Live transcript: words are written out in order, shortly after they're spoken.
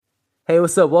Hey,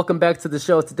 what's up? Welcome back to the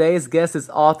show. Today's guest is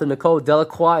author Nicole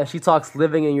Delacroix, and she talks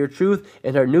living in your truth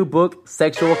in her new book,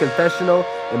 Sexual Confessional,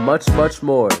 and much, much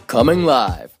more. Coming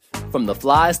live from the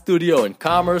Fly Studio in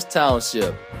Commerce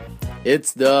Township,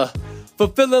 it's the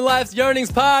Fulfilling Life's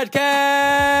Yearnings Podcast!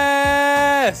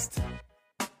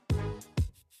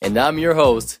 And I'm your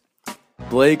host,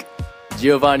 Blake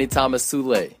Giovanni Thomas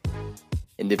Soule.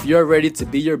 And if you're ready to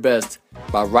be your best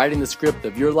by writing the script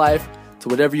of your life to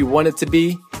whatever you want it to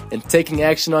be and taking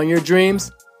action on your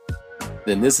dreams,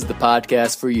 then this is the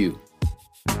podcast for you.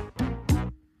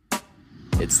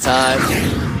 It's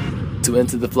time to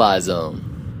enter the fly zone.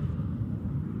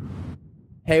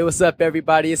 Hey, what's up,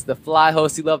 everybody? It's the fly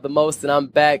host you love the most, and I'm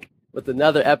back with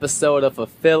another episode of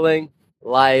Fulfilling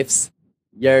Life's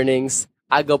Yearnings.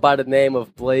 I go by the name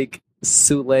of Blake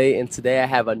Soule, and today I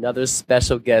have another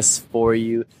special guest for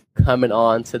you coming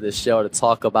on to the show to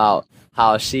talk about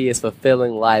how she is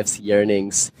fulfilling life's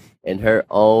yearnings in her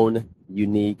own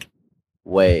unique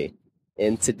way.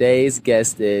 And today's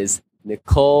guest is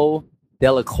Nicole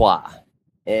Delacroix.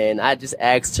 And I just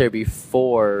asked her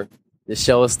before the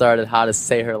show started how to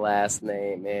say her last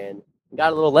name, and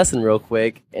got a little lesson real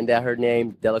quick, and that her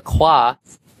name Delacroix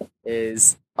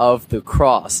is of the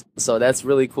cross. So that's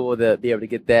really cool to be able to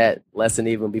get that lesson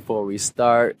even before we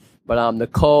start. But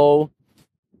Nicole,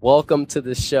 welcome to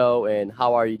the show, and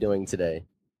how are you doing today?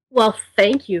 Well,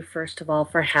 thank you, first of all,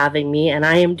 for having me, and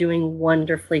I am doing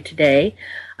wonderfully today.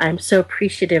 I'm so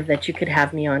appreciative that you could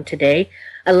have me on today.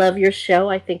 I love your show.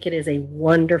 I think it is a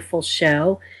wonderful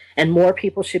show, and more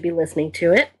people should be listening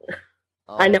to it.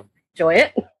 I know I enjoy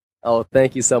it. Oh,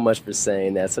 thank you so much for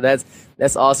saying that. So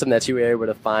that's awesome that you were able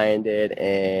to find it,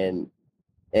 and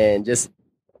just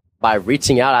by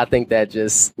reaching out, I think that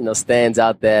just, stands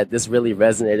out that this really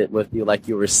resonated with you, like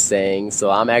you were saying. So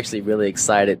I'm actually really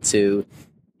excited to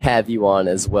have you on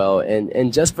as well.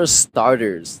 And just for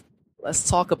starters, let's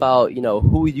talk about,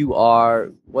 who you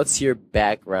are, what's your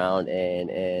background,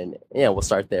 and we'll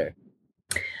start there.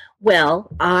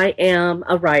 Well, I am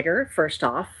a writer, first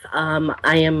off.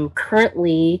 I am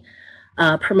currently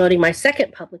promoting my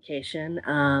second publication.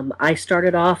 I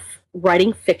started off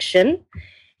writing fiction,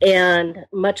 and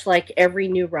much like every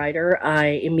new writer, I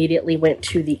immediately went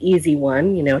to the easy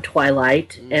one,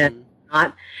 Twilight and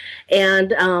not,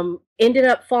 and ended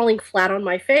up falling flat on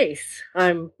my face,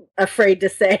 I'm afraid to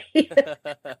say.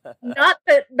 Not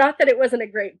that it wasn't a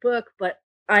great book, but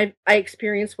I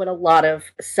experienced what a lot of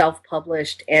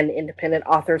self-published and independent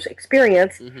authors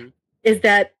experience, is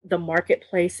that the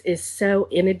marketplace is so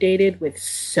inundated with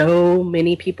so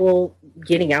many people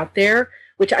getting out there,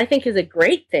 which I think is a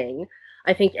great thing.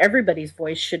 I think everybody's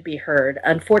voice should be heard.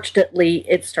 Unfortunately,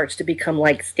 it starts to become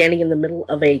like standing in the middle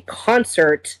of a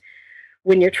concert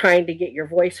when you're trying to get your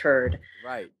voice heard.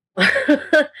 Right.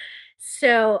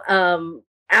 So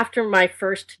after my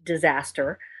first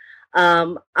disaster,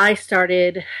 I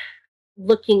started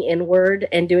looking inward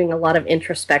and doing a lot of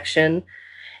introspection,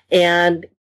 and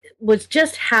was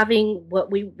just having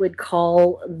what we would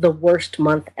call the worst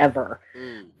month ever.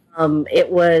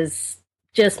 It was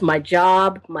just my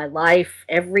job, my life,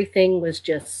 everything was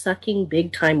just sucking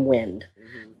big time wind.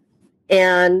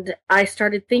 And I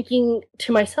started thinking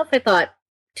to myself, I thought,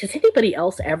 does anybody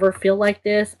else ever feel like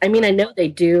this? I mean, I know they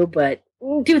do, but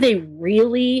do they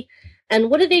really? And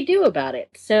what do they do about it?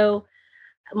 So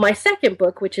my second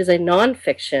book, which is a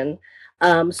nonfiction,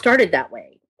 started that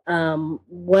way.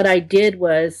 What I did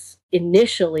was,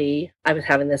 initially, I was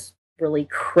having this really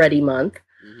cruddy month,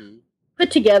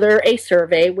 put together a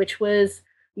survey, which was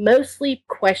mostly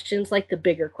questions, like the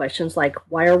bigger questions, like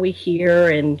why are we here,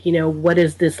 and what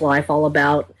is this life all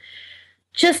about,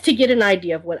 just to get an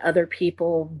idea of what other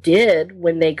people did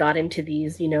when they got into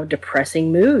these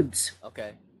depressing moods.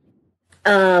 Okay.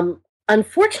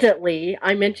 Unfortunately,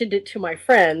 I mentioned it to my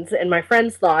friends, and my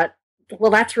friends thought,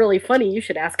 well, that's really funny, you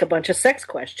should ask a bunch of sex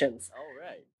questions. All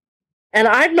right. And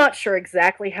I'm not sure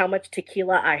exactly how much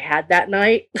tequila I had that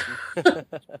night.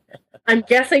 I'm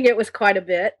guessing it was quite a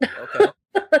bit. Okay.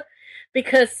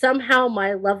 Because somehow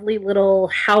my lovely little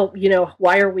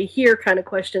why are we here kind of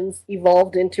questions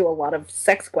evolved into a lot of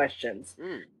sex questions.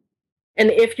 And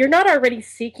if you're not already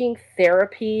seeking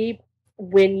therapy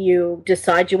when you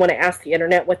decide you want to ask the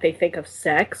internet what they think of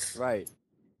sex, right,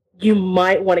 you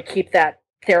might want to keep that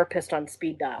therapist on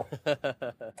speed dial.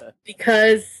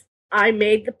 Because I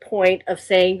made the point of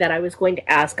saying that I was going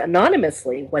to ask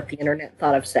anonymously what the internet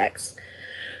thought of sex,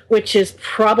 which is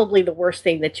probably the worst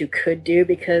thing that you could do,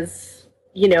 because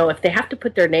if they have to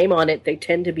put their name on it, they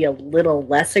tend to be a little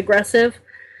less aggressive.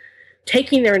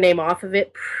 Taking their name off of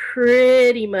it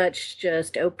pretty much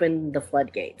just opened the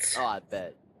floodgates. Oh, I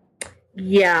bet.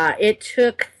 Yeah, it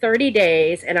took 30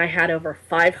 days, and I had over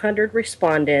 500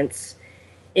 respondents,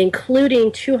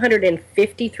 including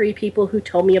 253 people who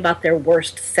told me about their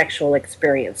worst sexual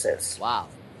experiences. Wow.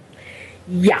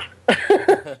 Yeah.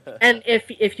 And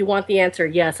if you want the answer,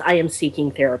 yes, I am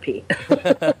seeking therapy.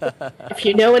 If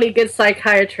you know any good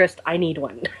psychiatrist, I need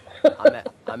one.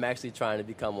 I'm actually trying to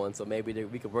become one, so maybe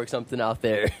we could work something out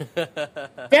there.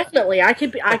 Definitely, I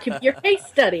could be your case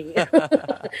study.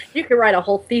 You could write a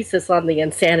whole thesis on the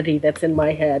insanity that's in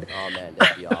my head. Oh man,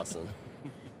 that'd be awesome.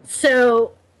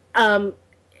 So, um,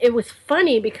 it was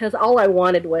funny because all I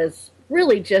wanted was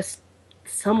really just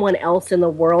someone else in the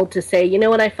world to say, you know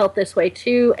what, I felt this way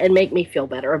too, and make me feel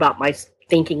better about my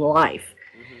thinking life.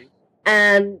 Hmm.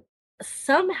 And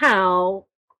somehow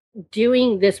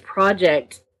doing this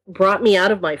project brought me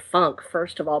out of my funk,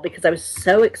 first of all, because I was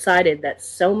so excited that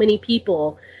so many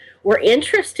people were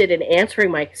interested in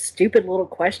answering my stupid little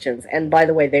questions. And by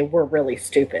the way, they were really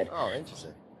stupid. Oh,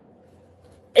 interesting.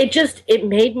 It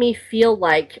made me feel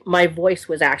like my voice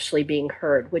was actually being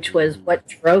heard, which was Mm, what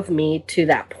drove me to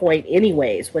that point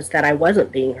anyways, was that I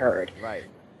wasn't being heard. right.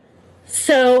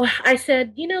 So I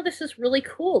said, you know, this is really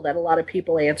cool that a lot of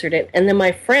people answered it. And then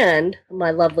my friend,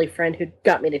 my lovely friend who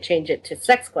got me to change it to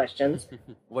sex questions,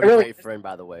 What I a really, great friend,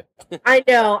 by the way. I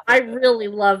know, I really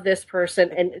love this person.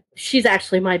 And she's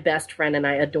actually my best friend, and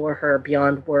I adore her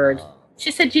beyond words. Uh,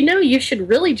 She said, you know, you should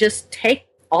really just take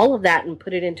all of that and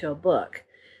put it into a book.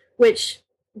 Which,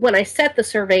 when I set the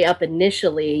survey up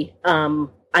initially, I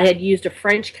had used a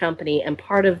French company, and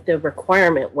part of the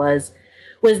requirement was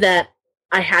that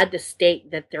I had to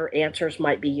state that their answers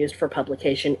might be used for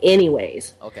publication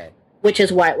anyways, okay. which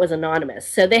is why it was anonymous.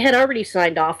 So they had already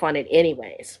signed off on it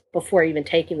anyways before even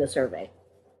taking the survey.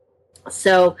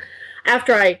 So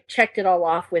after I checked it all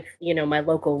off with, my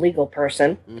local legal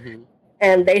person, Hmm.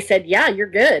 and they said, yeah, you're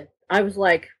good. I was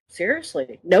like,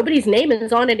 seriously, nobody's name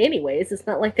is on it anyways. It's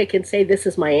not like they can say this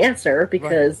is my answer Right.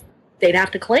 because they'd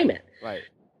have to claim it. Right.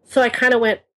 So I kind of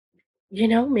went,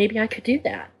 maybe I could do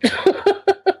that.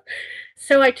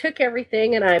 So I took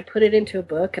everything and I put it into a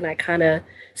book, and I kind of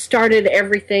started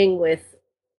everything with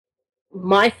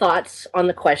my thoughts on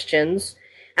the questions.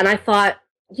 And I thought,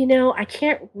 I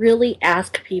can't really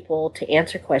ask people to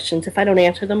answer questions if I don't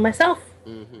answer them myself.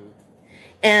 Hmm.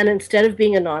 And instead of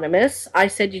being anonymous, I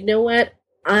said, you know what?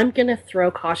 I'm going to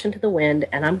throw caution to the wind,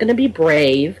 and I'm going to be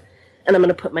brave, and I'm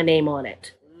going to put my name on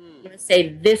it. I'm Mm. going to say,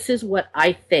 this is what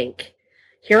I think.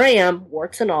 Here I am,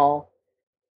 warts and all.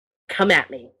 Come at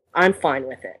me. I'm fine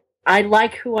with it. I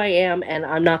like who I am, and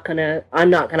I'm not gonna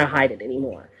hide it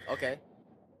anymore. Okay.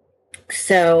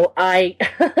 So I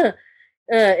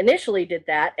initially did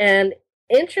that, and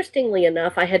interestingly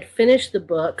enough, I had finished the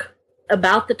book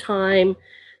about the time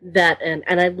that, and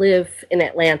I live in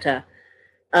Atlanta.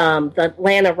 The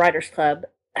Atlanta Writers Club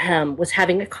was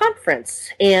having a conference,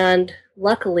 and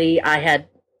luckily I had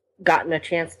gotten a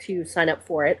chance to sign up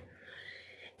for it,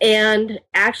 and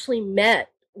actually met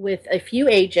with a few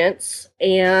agents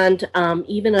and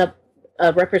even a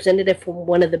representative from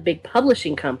one of the big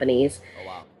publishing companies. Oh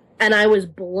wow. And I was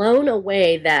blown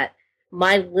away that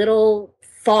my little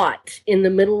thought in the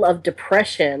middle of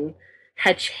depression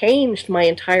had changed my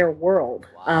entire world.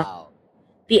 Wow.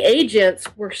 The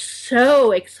agents were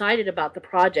so excited about the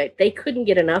project, they couldn't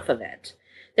get enough of it.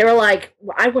 They were like,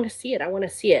 well, I want to see it. I want to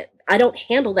see it. I don't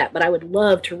handle that, but I would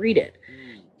love to read it.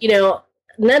 Mm. You know,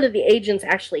 none of the agents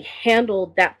actually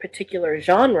handled that particular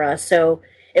genre, so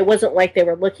it wasn't like they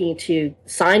were looking to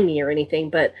sign me or anything.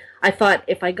 But I thought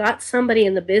if I got somebody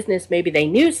in the business, maybe they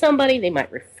knew somebody, they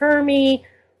might refer me.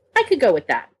 I could go with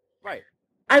that. Right.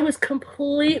 I was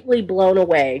completely blown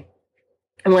away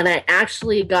when I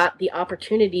actually got the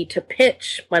opportunity to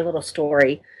pitch my little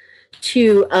story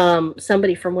to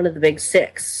somebody from one of the big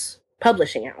six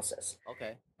publishing houses.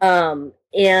 Okay.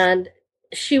 And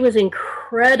she was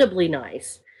incredibly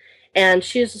nice. And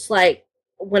she was just like,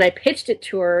 when I pitched it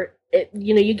to her,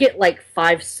 you get like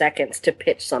 5 seconds to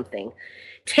pitch something.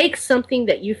 Take something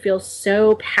that you feel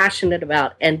so passionate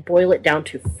about and boil it down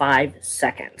to 5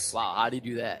 seconds. Wow. How do you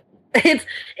do that?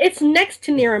 It's next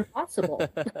to near impossible.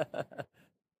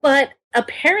 But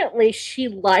apparently she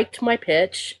liked my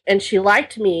pitch, and she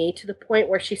liked me to the point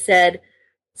where she said,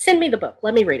 send me the book,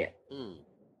 let me read it. Mm.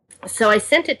 So I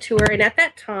sent it to her, and at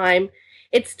that time,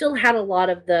 it still had a lot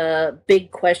of the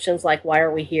big questions like, why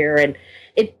are we here? And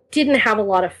it didn't have a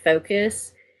lot of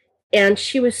focus. And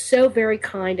she was so very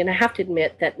kind. And I have to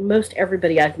admit that most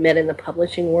everybody I've met in the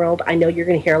publishing world, I know you're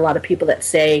going to hear a lot of people that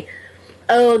say,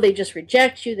 oh, they just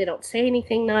reject you, they don't say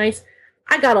anything nice.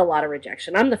 I got a lot of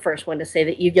rejection. I'm the first one to say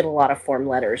that you get a lot of form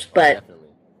letters, Oh, but definitely.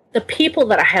 the people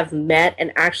that I have met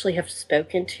and actually have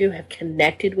spoken to have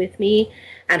connected with me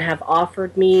and have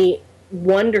offered me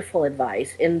wonderful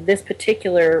advice. In this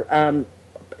particular,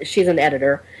 she's an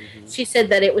editor. Hmm. She said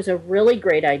that it was a really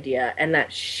great idea and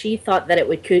that she thought that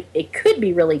it could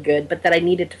be really good, but that I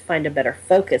needed to find a better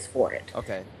focus for it.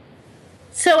 Okay.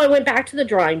 So I went back to the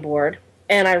drawing board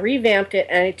and I revamped it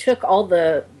and I took all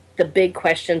the big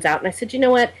questions out and I said, you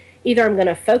know what? Either I'm going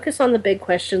to focus on the big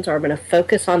questions or I'm going to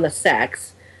focus on the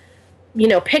sex.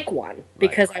 Pick one,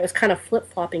 because Right. I was kind of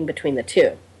flip flopping between the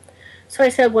two. So I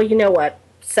said, well, you know what?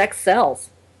 Sex sells.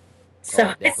 Oh, So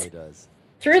it definitely does.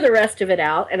 threw the rest of it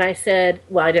out and I said,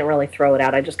 well, I didn't really throw it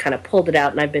out. I just kind of pulled it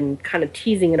out and I've been kind of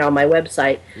teasing it on my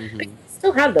website. But Hmm. I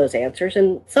still have those answers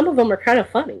and some of them are kind of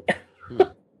funny. Hmm.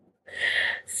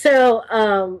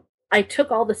 So I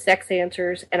took all the sex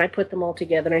answers and I put them all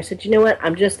together and I said, you know what?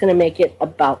 I'm just going to make it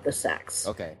about the sex.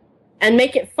 Okay. And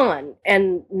make it fun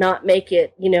and not make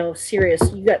it, serious.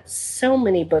 You got so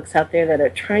many books out there that are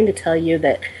trying to tell you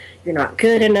that you're not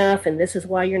good enough and this is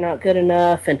why you're not good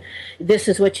enough and this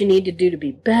is what you need to do to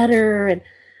be better. And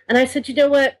I said, you know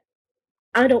what?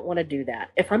 I don't want to do that.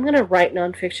 If I'm going to write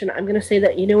nonfiction, I'm going to say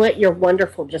that, you know what? You're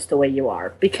wonderful just the way you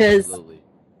are, because Absolutely.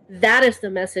 that is the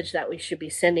message that we should be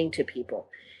sending to people,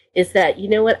 is that, you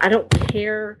know what? I don't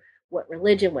care what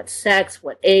religion, what sex,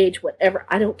 what age, whatever.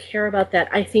 I don't care about that.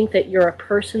 I think that you're a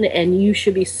person and you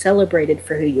should be celebrated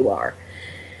for who you are.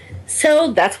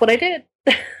 So that's what I did.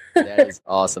 That is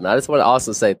awesome. I just want to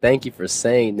also say thank you for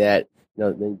saying that.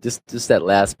 Just that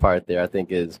last part there, I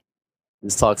think is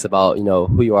this talks about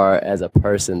who you are as a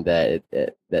person. That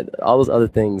all those other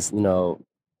things,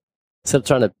 instead of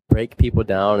trying to break people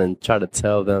down and try to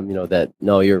tell them, that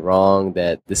no, you're wrong,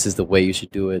 that this is the way you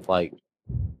should do it. Like,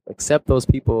 accept those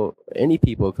people, any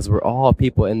people, because we're all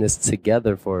people in this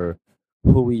together for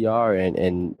who we are,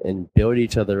 and build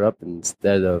each other up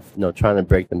instead of trying to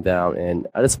break them down. And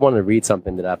I just want to read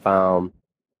something that I found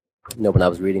when I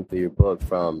was reading through your book,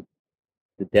 from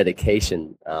the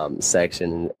dedication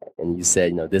section, and you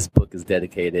said this book is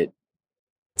dedicated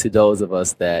to those of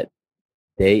us that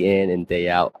day in and day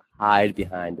out hide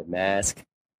behind the mask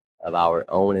of our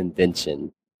own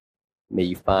invention. May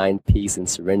you find peace and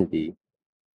serenity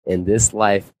in this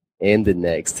life and the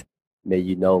next. May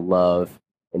you know love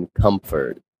and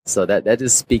comfort. So that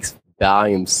just speaks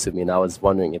volumes to me. And I was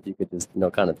wondering if you could just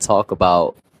kind of talk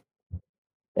about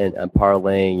and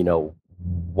parlaying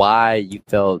why you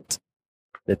felt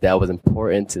that was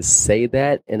important to say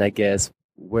that. And I guess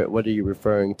what are you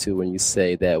referring to when you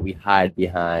say that we hide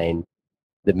behind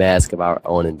the mask of our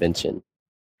own invention?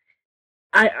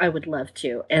 I would love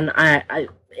to. And I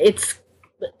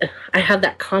have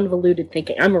that convoluted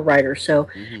thinking. I'm a writer, so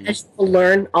Hmm. as you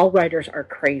learn, all writers are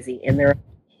crazy in their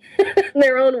in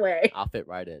their own way. I'll fit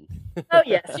right in. Oh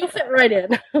yes, you fit right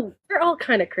in. They're all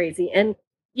kind of crazy, and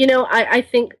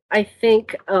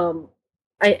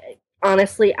I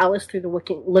honestly, Alice Through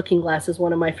the Looking Glass is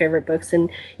one of my favorite books, and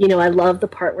I love the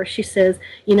part where she says,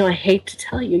 I hate to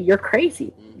tell you, you're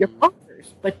crazy, you're Hmm.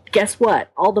 bonkers, but guess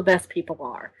what? All the best people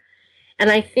are. And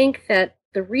I think that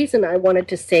the reason I wanted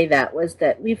to say that was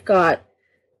that we've got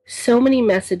so many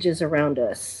messages around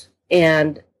us,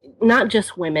 and not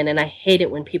just women. And I hate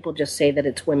it when people just say that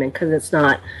it's women, because it's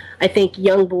not. I think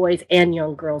young boys and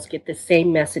young girls get the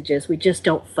same messages. We just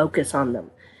don't focus on them.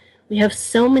 We have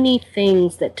so many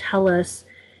things that tell us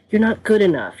you're not good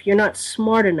enough, you're not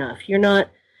smart enough, you're not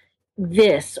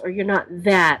this, or you're not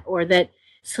that, or that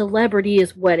celebrity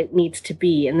is what it needs to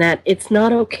be, and that it's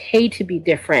not okay to be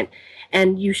different,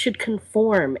 and you should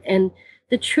conform. And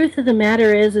the truth of the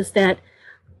matter is that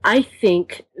I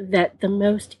think that the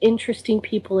most interesting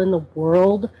people in the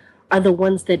world are the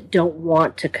ones that don't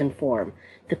want to conform,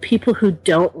 the people who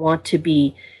don't want to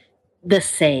be the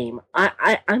same.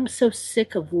 I'm so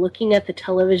sick of looking at the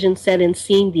television set and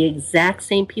seeing the exact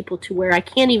same people to where I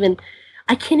can't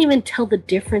even tell the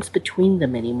difference between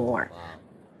them anymore. Wow.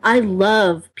 I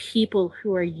love people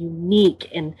who are unique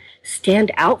and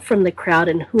stand out from the crowd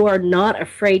and who are not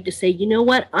afraid to say, you know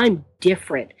what, I'm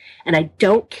different and I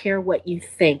don't care what you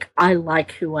think. I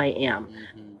like who I am.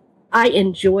 Hmm. I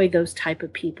enjoy those type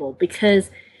of people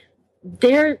because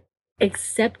they're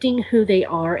accepting who they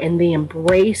are and they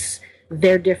embrace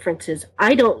their differences.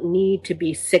 I don't need to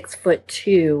be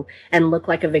 6'2" and look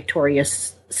like a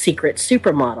Victoria's Secret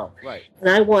supermodel. Right. And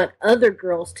I want other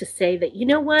girls to say that, you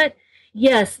know what?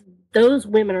 Yes, those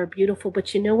women are beautiful,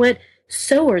 but you know what?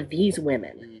 So are these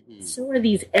women. Hmm. So are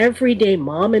these everyday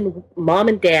mom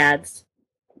and dads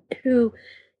who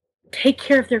take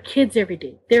care of their kids every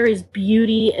day. There is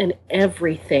beauty in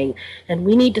everything, and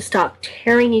we need to stop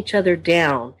tearing each other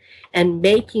down and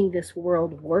making this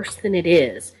world worse than it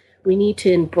is, We need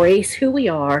to embrace who we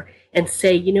are and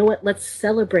say, you know what, let's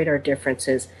celebrate our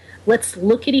differences. Let's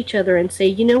look at each other and say,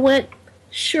 you know what,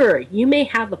 sure, you may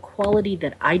have a quality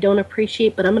that I don't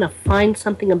appreciate, but I'm going to find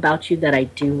something about you that I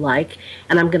do like,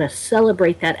 and I'm going to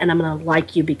celebrate that, and I'm going to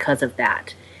like you because of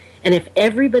that. And if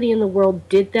everybody in the world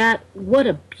did that, what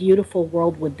a beautiful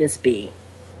world would this be?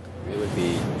 It would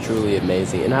be truly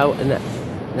amazing. And I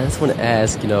just want to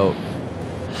ask,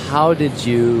 how did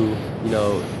you,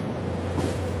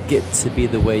 get to be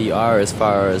the way you are as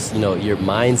far as, your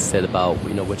mindset about,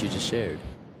 what you just shared?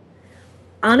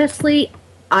 Honestly,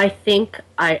 I think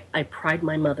I pride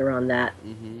my mother on that.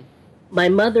 Mm-hmm. My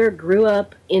mother grew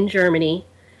up in Germany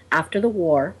after the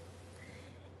war,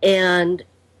 and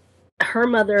her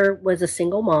mother was a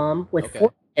single mom with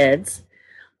 4 kids.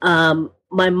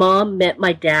 My mom met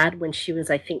my dad when she was,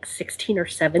 I think, 16 or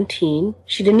 17.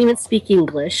 She didn't even speak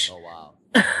English. Oh,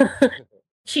 wow.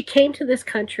 She came to this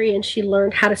country and she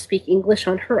learned how to speak English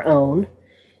on her own.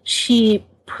 She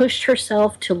pushed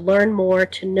herself to learn more,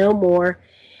 to know more.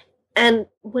 And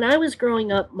when I was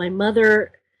growing up, my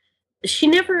mother, she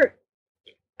never,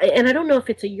 and I don't know if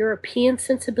it's a European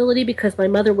sensibility because my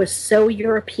mother was so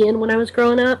European when I was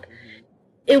growing up.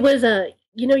 It was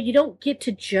you don't get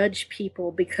to judge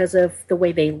people because of the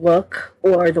way they look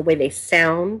or the way they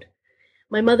sound.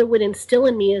 My mother would instill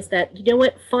in me is that, you know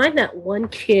what, find that one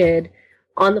kid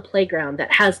on the playground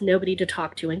that has nobody to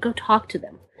talk to and go talk to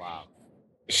them. Wow.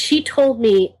 She told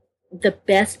me the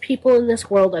best people in this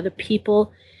world are the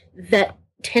people that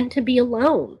tend to be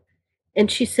alone. And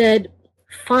she said,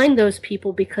 find those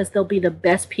people because they'll be the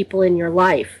best people in your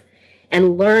life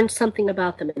and learn something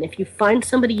about them. And if you find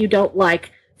somebody you don't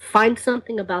like, find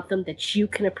something about them that you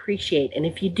can appreciate. And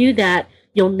if you do that,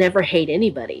 you'll never hate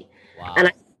anybody. Wow.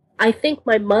 And I think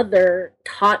my mother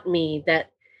taught me that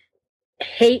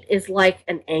hate is like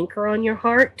an anchor on your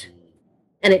heart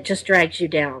and it just drags you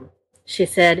down. She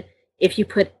said, if you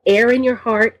put air in your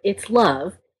heart, it's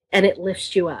love and it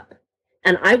lifts you up.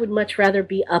 And I would much rather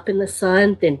be up in the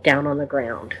sun than down on the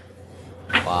ground.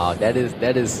 Wow, that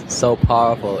is so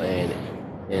powerful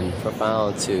and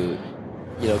profound too,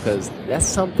 because that's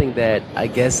something that I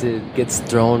guess it gets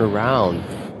thrown around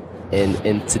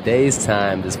in today's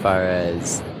time as far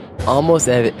as almost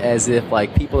as if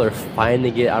like people are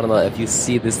finding it. I don't know if you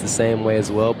see this the same way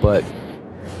as well, but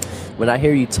when I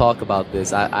hear you talk about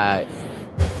this, I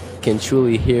can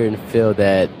truly hear and feel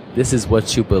that this is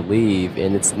what you believe,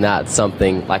 and it's not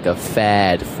something like a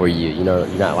fad for you. You're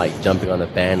not like jumping on the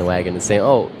bandwagon and saying,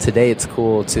 oh, today it's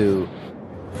cool to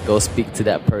go speak to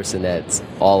that person that's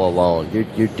all alone.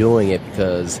 You're doing it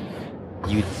because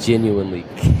you genuinely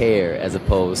care, as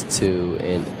opposed to,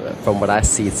 and from what I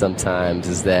see sometimes,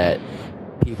 is that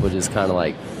people just kind of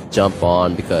like jump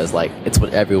on because like it's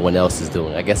what everyone else is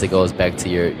doing. I guess it goes back to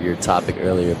your topic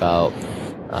earlier about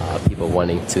people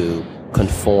wanting to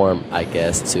conform, I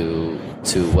guess, to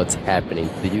what's happening.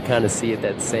 Do you kind of see it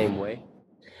that same way?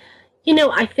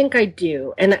 I think I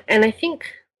do. And I think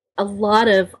a lot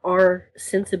of our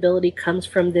sensibility comes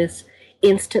from this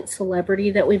instant celebrity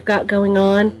that we've got going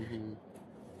on. Mm-hmm.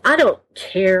 I don't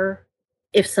care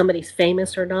if somebody's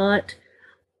famous or not.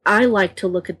 I like to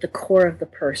look at the core of the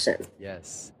person.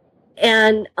 Yes.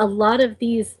 And a lot of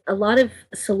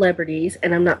celebrities,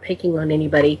 and I'm not picking on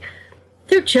anybody,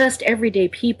 they're just everyday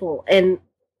people. And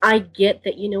I get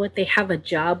that, they have a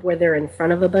job where they're in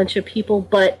front of a bunch of people,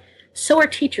 but so are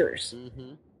teachers.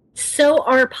 Mm-hmm. So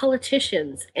are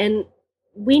politicians. And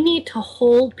we need to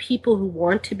hold people who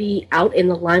want to be out in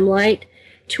the limelight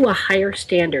to a higher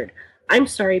standard. I'm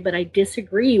sorry, but I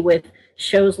disagree with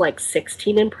shows like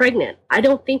 16 and Pregnant. I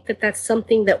don't think that that's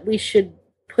something that we should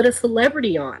put a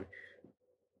celebrity on.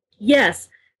 Yes,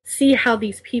 see how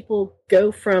these people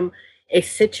go from a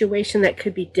situation that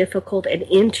could be difficult and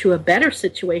into a better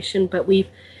situation, but we've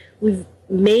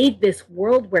made this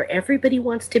world where everybody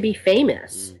wants to be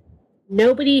famous.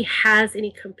 Nobody has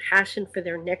any compassion for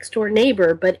their next door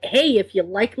neighbor, but hey, if you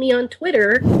like me on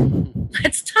Twitter,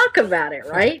 let's talk about it,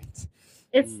 right?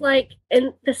 It's like,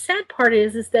 and the sad part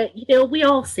is that, we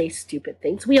all say stupid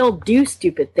things. We all do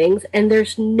stupid things, and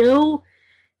there's no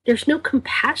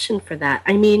compassion for that.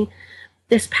 I mean,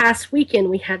 this past weekend,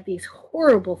 we had these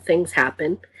horrible things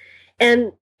happen,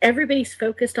 and everybody's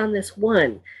focused on this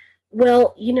one.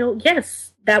 Well,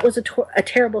 yes, that was a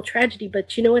terrible tragedy,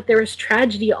 but you know what? There is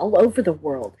tragedy all over the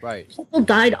world. Right. People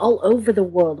died all over the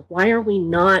world. Why are we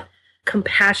not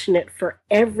compassionate for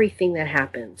everything that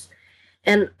happens?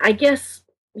 And I guess,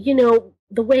 the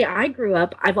way I grew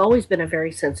up, I've always been a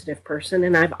very sensitive person,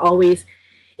 and I've always,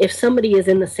 if somebody is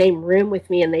in the same room with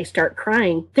me and they start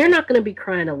crying, they're not going to be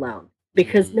crying alone,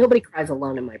 because nobody cries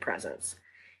alone in my presence.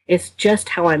 It's just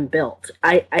how I'm built.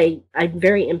 I'm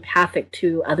very empathic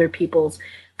to other people's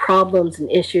problems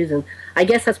and issues. And I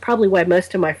guess that's probably why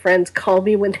most of my friends call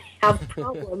me when they have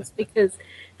problems, because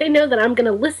they know that I'm going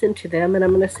to listen to them and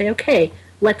I'm going to say, okay,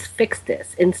 let's fix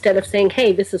this. Instead of saying,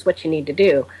 hey, this is what you need to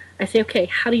do, I say, okay,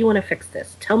 how do you want to fix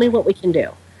this? Tell me what we can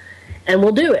do. And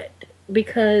we'll do it.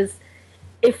 Because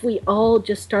if we all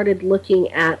just started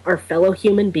looking at our fellow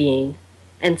human being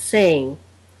and saying,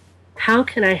 how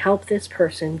can I help this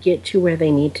person get to where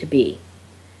they need to be?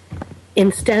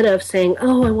 Instead of saying,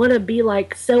 oh, I want to be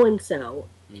like so and so.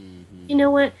 You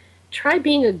know what? Try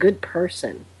being a good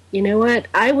person. You know what?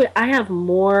 I have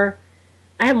more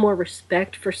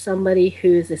respect for somebody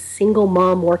who's a single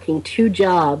mom working 2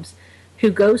 jobs,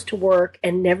 who goes to work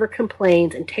and never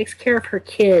complains and takes care of her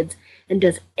kids and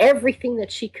does everything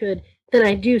that she could, than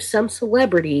I do some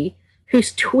celebrity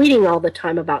who's tweeting all the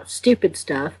time about stupid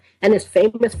stuff and is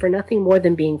famous for nothing more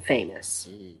than being famous.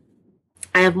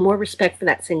 I have more respect for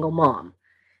that single mom,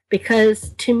 because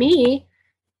to me,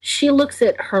 she looks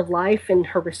at her life and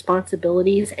her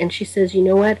responsibilities and she says, you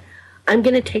know what, I'm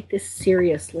going to take this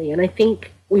seriously. And I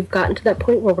think we've gotten to that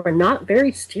point where we're not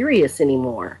very serious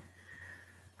anymore.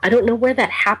 I don't know where that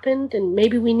happened, and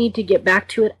maybe we need to get back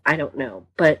to it. I don't know.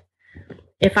 But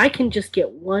if I can just get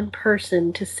one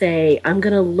person to say, I'm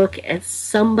going to look at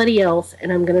somebody else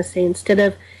and I'm going to say, instead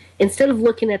of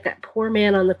looking at that poor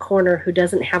man on the corner who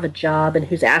doesn't have a job and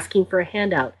who's asking for a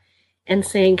handout, and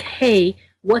saying, hey,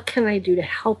 what can I do to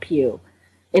help you?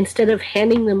 Instead of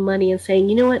handing them money and saying,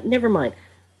 you know what, never mind.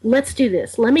 Let's do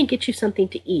this. Let me get you something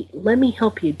to eat. Let me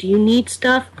help you. Do you need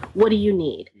stuff? What do you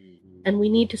need? And we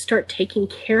need to start taking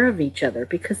care of each other,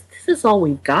 because this is all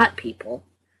we've got, people.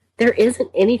 There isn't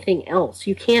anything else.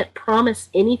 You can't promise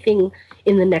anything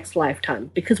in the next lifetime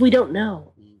because we don't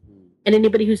know. And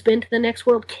anybody who's been to the next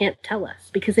world can't tell us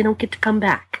because they don't get to come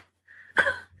back.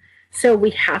 So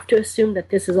we have to assume that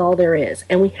this is all there is,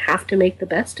 and we have to make the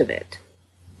best of it.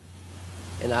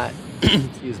 And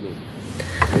excuse me,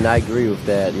 and I agree with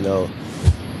that,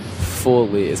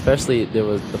 fully. Especially there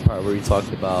was the part where you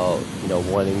talked about,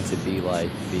 wanting to be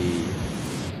like the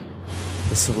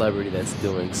celebrity that's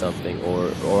doing something,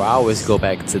 or I always go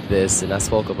back to this, and I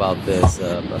spoke about this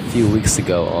a few weeks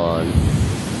ago on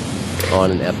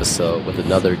an episode with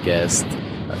another guest,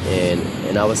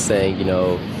 and I was saying,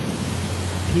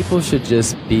 people should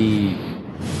just be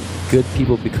good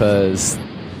people because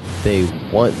they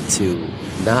want to,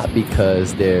 not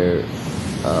because they're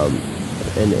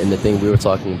and the thing we were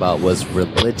talking about was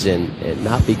religion, and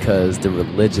not because the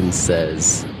religion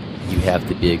says you have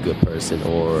to be a good person,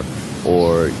 or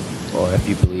if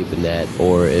you believe in that,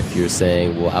 or if you're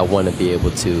saying, well, I want to be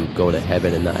able to go to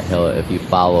heaven and not hell, if you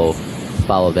follow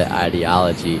that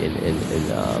ideology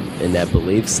and that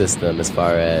belief system, as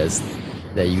far as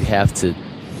that you have to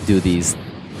do these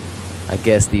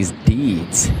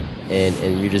deeds,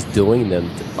 and you're just doing them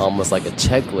almost like a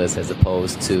checklist, as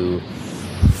opposed to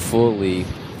fully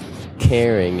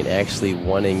caring and actually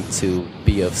wanting to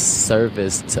be of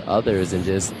service to others, and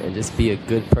just be a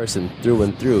good person through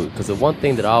and through. Because the one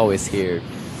thing that I always hear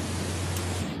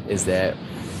is that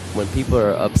when people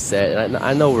are upset, and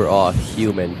I know we're all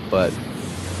human, but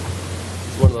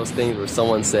it's one of those things where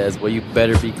someone says, well, you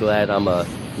better be glad I'm a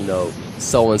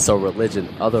so-and-so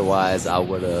religion, otherwise I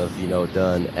would have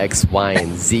done X, Y,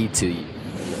 and Z to you.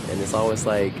 And it's always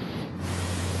like,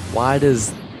 why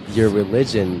does your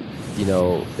religion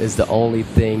is the only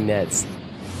thing that's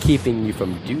keeping you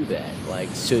from do that? Like,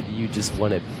 should you just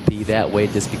want to be that way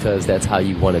just because that's how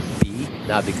you want to be,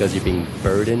 not because you're being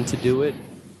burdened to do it?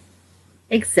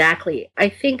 Exactly. I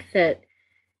think that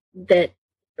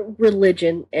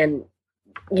religion, and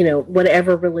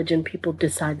whatever religion people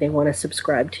decide they want to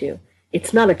subscribe to,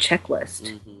 it's not a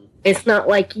checklist. Mm-hmm. It's not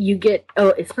like you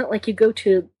go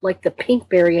to like the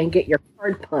Pinkberry and get your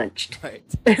card punched. Right.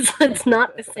 It's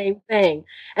not the same thing.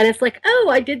 And it's like, oh,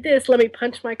 I did this, let me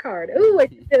punch my card. Oh, I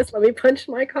did this, let me punch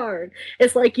my card.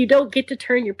 It's like you don't get to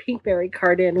turn your Pinkberry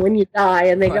card in when you die,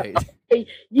 and they go, okay,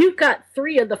 you've got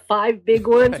 3 of the 5 big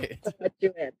ones. Right. Let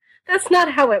you in. That's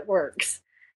not how it works.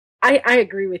 I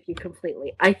agree with you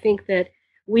completely. I think that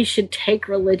we should take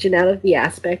religion out of the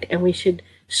aspect, and we should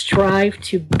strive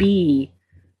to be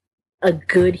a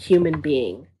good human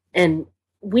being. And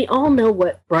we all know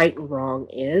what right and wrong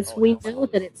is. We know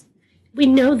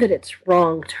that it's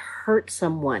wrong to hurt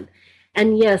someone.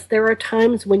 And yes, there are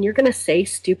times when you're going to say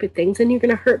stupid things and you're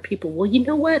going to hurt people. Well, you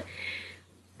know what?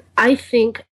 I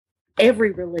think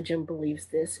every religion believes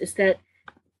this, is that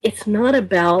it's not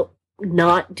about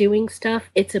not doing stuff.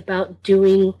 It's about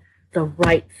doing the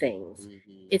right things. Mm-hmm.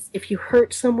 It's if you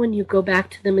hurt someone, you go back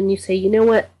to them and you say, you know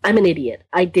what, I'm an idiot.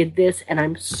 I did this and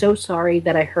I'm so sorry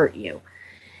that I hurt you.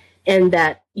 And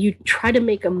that you try to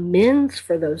make amends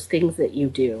for those things that you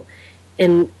do.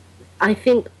 And I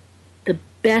think the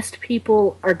best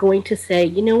people are going to say,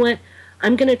 you know what,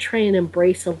 I'm going to try and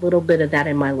embrace a little bit of that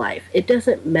in my life. It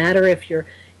doesn't matter if you're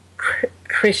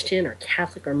Christian or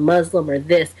Catholic or Muslim or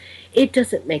this. It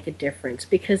doesn't make a difference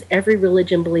because every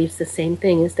religion believes the same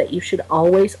thing, is that you should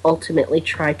always ultimately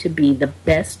try to be the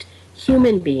best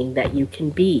human being that you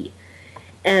can be.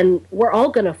 And we're all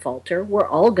going to falter. We're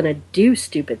all going to do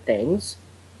stupid things.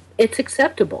 It's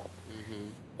acceptable. Mm-hmm.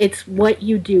 It's what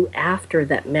you do after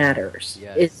that matters.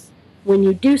 Yes. It's when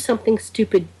you do something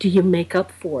stupid, do you make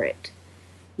up for it?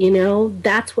 You know,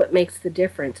 that's what makes the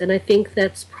difference. And I think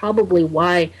that's probably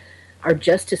why our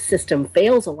justice system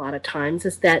fails a lot of times,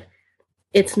 is that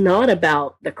it's not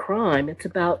about the crime. It's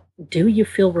about, do you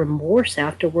feel remorse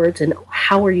afterwards, and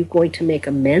how are you going to make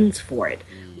amends for it?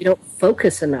 We don't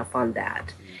focus enough on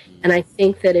that. And I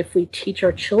think that if we teach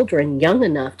our children young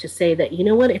enough to say that, you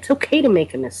know what, it's okay to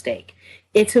make a mistake.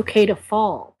 It's okay to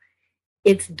fall.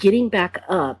 It's getting back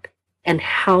up and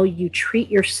how you treat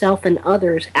yourself and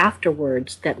others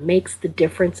afterwards that makes the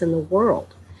difference in the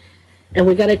world. And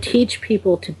we got to teach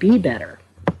people to be better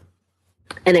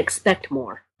and expect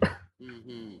more.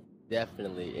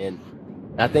 Definitely. And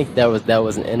I think that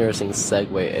was an interesting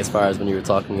segue as far as when you were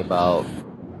talking about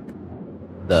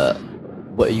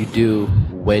what you do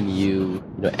when you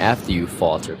know after you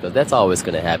falter, because that's always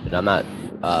going to happen. I'm not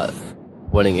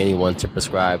wanting anyone to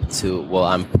prescribe to, well,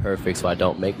 I'm perfect so I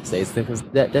don't make mistakes, because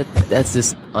that's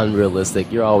just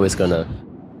unrealistic. You're always going to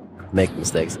make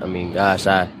mistakes. I mean, gosh,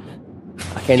 I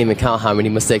can't even count how many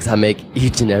mistakes I make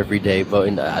each and every day,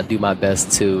 but I do my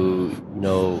best to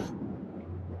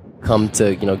come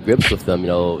to grips with them,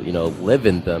 live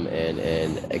in them,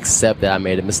 and accept that I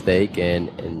made a mistake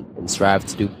and strive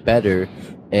to do better.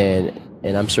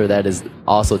 And I'm sure that is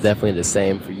also definitely the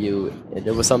same for you. And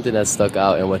there was something that stuck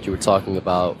out in what you were talking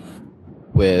about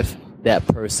with that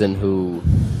person who,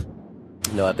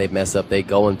 if they mess up, they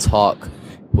go and talk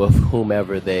with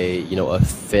whomever they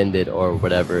offended or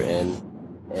whatever. And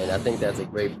I think that's a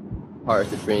great part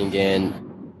to bring in.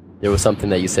 There was something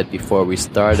that you said before we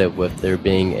started with there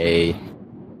being a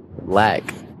lack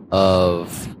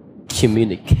of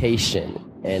communication,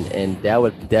 and that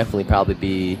would definitely probably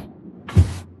be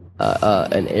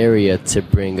an area to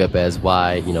bring up as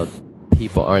why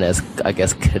people aren't as, I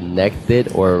guess,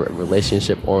 connected or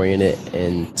relationship oriented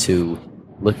into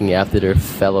looking after their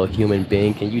fellow human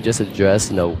being. Can you just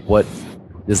address what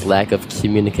this lack of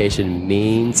communication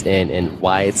means and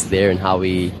why it's there and how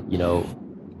we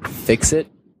fix it?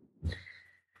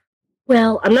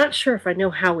 Well, I'm not sure if I know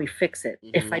how we fix it.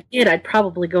 Mm-hmm. If I did, I'd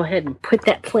probably go ahead and put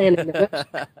that plan in the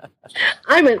website.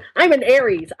 I'm an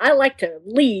Aries. I like to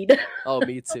lead. Oh,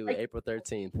 me too. April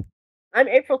 13th. I'm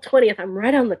April 20th. I'm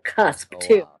right on the cusp,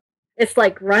 too. Wow. It's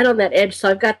like right on that edge. So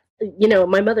I've got,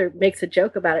 my mother makes a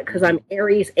joke about it because I'm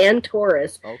Aries and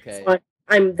Taurus. Okay. So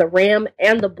I'm the ram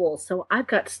and the bull. So I've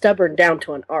got stubborn down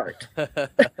to an art.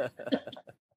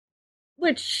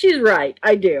 Which she's right.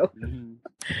 I do. Mm-hmm.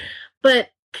 But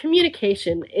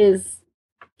communication is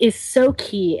so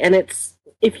key, and it's,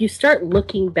 if you start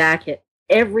looking back at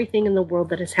everything in the world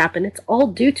that has happened, it's all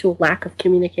due to a lack of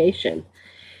communication.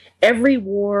 Every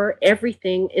war,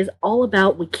 everything is all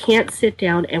about, we can't sit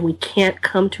down and we can't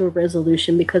come to a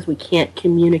resolution because we can't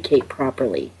communicate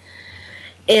properly.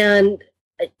 And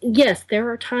yes, there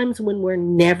are times when we're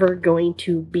never going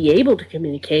to be able to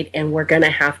communicate and we're going to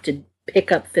have to pick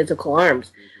up physical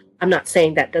arms. I'm not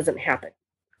saying that doesn't happen.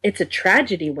 It's a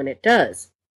tragedy when it does.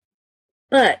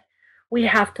 But we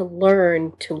have to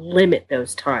learn to limit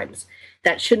those times.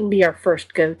 That shouldn't be our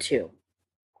first go-to.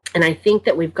 And I think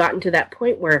that we've gotten to that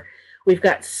point where we've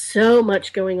got so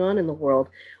much going on in the world.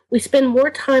 We spend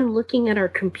more time looking at our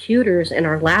computers and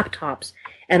our laptops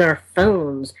and our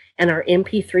phones and our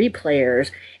MP3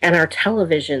 players and our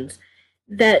televisions.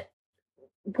 That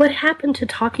what happened to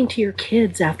talking to your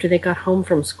kids after they got home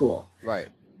from school? Right.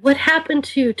 What happened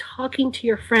to talking to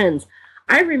your friends?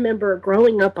 I remember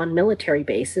growing up on military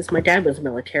bases. My dad was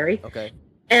military. Okay.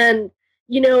 And,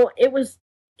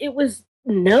 it was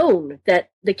known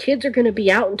that the kids are going to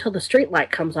be out until the street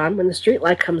light comes on. When the street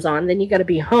light comes on, then you got to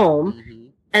be home. Mm-hmm.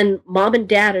 And mom and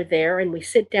dad are there, and we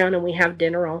sit down and we have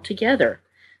dinner all together.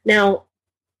 Now,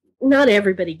 not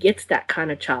everybody gets that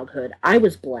kind of childhood. I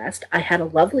was blessed. I had a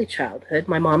lovely childhood.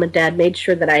 My mom and dad made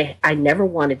sure that I never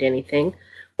wanted anything.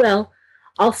 Well,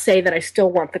 I'll say that I still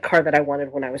want the car that I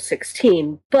wanted when I was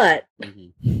 16, but,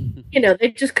 they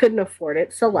just couldn't afford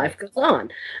it, so life goes on.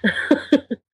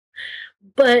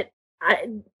 But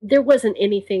there wasn't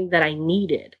anything that I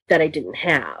needed that I didn't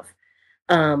have.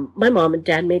 My mom and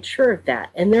dad made sure of that.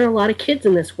 And there are a lot of kids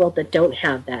in this world that don't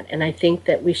have that. And I think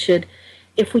that we should,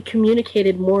 if we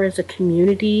communicated more as a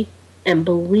community and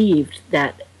believed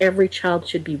that every child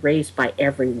should be raised by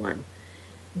everyone,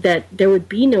 that there would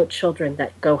be no children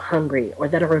that go hungry or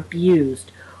that are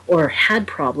abused or had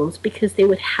problems because they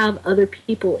would have other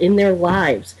people in their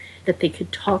lives that they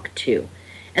could talk to.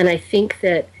 And I think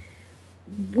that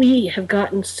we have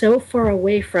gotten so far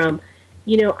away from,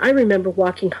 I remember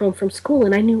walking home from school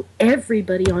and I knew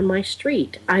everybody on my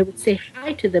street. I would say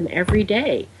hi to them every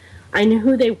day. I knew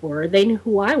who they were, they knew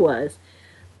who I was.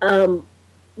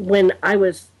 When I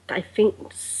was, I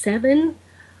think, 7,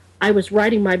 I was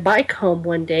riding my bike home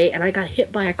one day and I got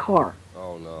hit by a car.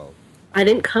 Oh, no. I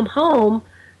didn't come home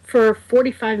for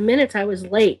 45 minutes. I was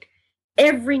late.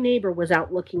 Every neighbor was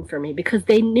out looking for me because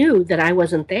they knew that I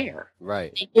wasn't there.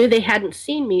 Right. They knew they hadn't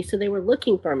seen me, so they were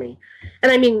looking for me.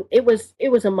 And I mean, it was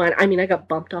a minor. I mean, I got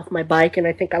bumped off my bike, and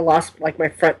I think I lost like my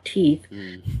front teeth.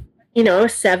 I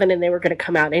was 7, and they were going to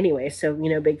come out anyway, so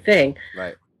big thing.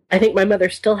 Right. I think my mother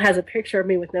still has a picture of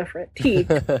me with no front teeth,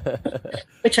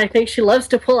 which I think she loves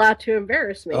to pull out to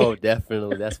embarrass me. Oh,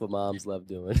 definitely. That's what moms love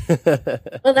doing.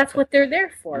 Well, that's what they're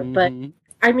there for. But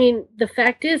I mean, the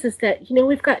fact is that,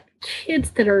 we've got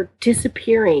kids that are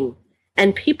disappearing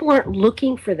and people aren't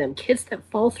looking for them, kids that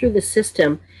fall through the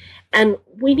system. And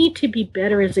we need to be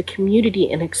better as a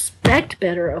community and expect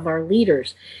better of our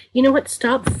leaders. You know what?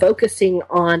 Stop focusing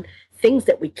on things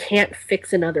that we can't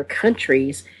fix in other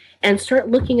countries and start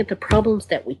looking at the problems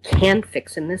that we can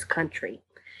fix in this country.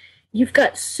 You've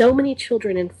got so many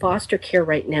children in foster care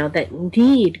right now that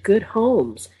need good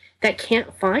homes that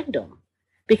can't find them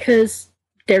because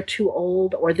they're too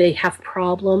old or they have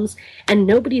problems, and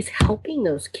nobody's helping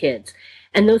those kids.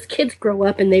 And those kids grow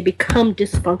up and they become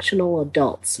dysfunctional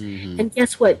adults. And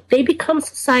guess what? They become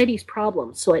society's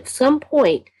problem. So at some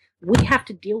point, we have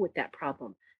to deal with that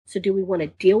problem. So do we want to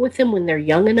deal with them when they're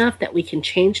young enough that we can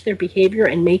change their behavior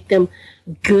and make them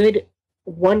good,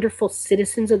 wonderful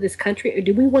citizens of this country? Or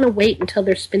do we want to wait until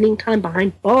they're spending time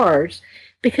behind bars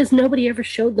because nobody ever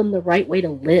showed them the right way to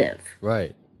live?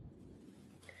 Right.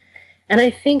 And I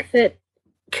think that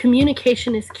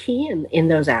communication is key in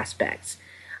those aspects.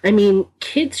 I mean,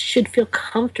 kids should feel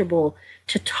comfortable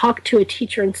to talk to a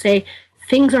teacher and say,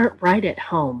 things aren't right at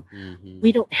home.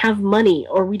 We don't have money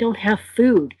or we don't have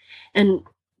food. And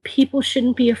people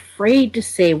shouldn't be afraid to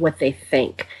say what they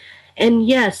think. And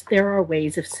yes, there are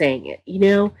ways of saying it.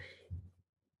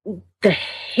 The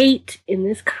hate in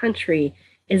this country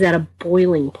is at a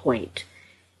boiling point.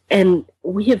 And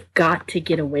we have got to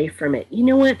get away from it. You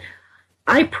know what?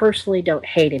 I personally don't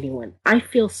hate anyone. I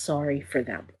feel sorry for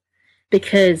them.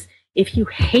 Because if you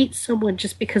hate someone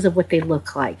just because of what they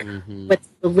look like, what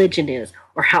religion is,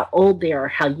 or how old they are, or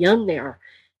how young they are,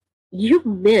 you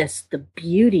miss the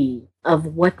beauty of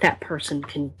what that person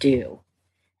can do.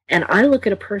 And I look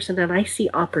at a person and I see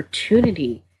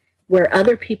opportunity where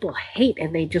other people hate,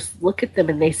 and they just look at them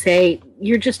and they say,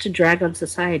 you're just a drag on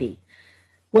society.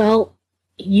 Well,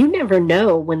 you never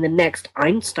know when the next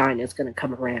Einstein is going to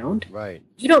come around. Right.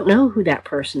 You don't know who that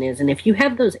person is. And if you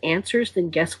have those answers, then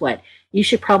guess what? You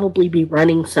should probably be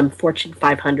running some Fortune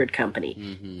 500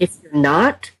 company. If you're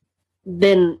not,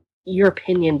 then your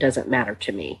opinion doesn't matter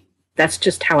to me. That's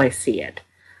just how I see it.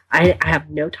 I have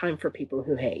no time for people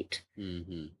who hate.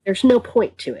 There's no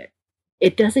point to it.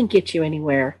 It doesn't get you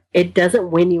anywhere. It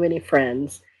doesn't win you any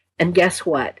friends. And guess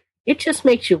what? It just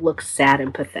makes you look sad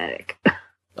and pathetic.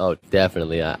 Oh,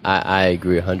 definitely. I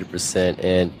agree 100%.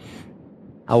 And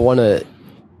I want to,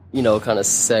 kind of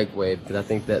segue, because I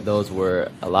think that those were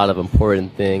a lot of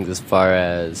important things as far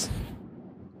as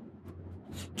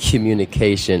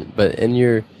communication. But in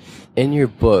your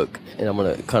book, and I'm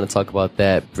going to kind of talk about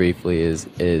that briefly, is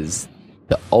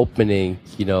the opening,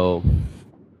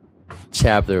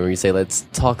 chapter where you say, let's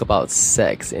talk about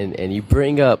sex. And you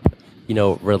bring up,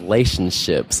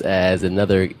 relationships as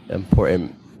another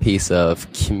important piece of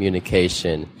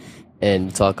communication, and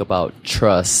you talk about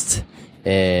trust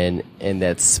and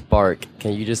that spark.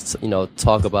 Can you just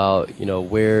talk about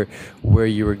where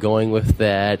you were going with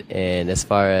that, and as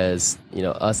far as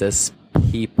us as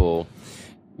people,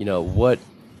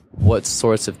 what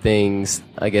sorts of things,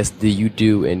 I guess, do you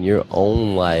do in your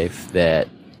own life that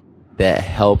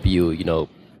help you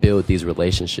build these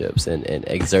relationships and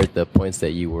exert the points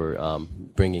that you were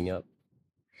bringing up?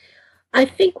 I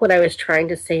think what I was trying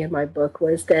to say in my book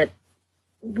was that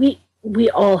we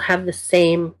all have the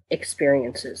same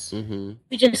experiences.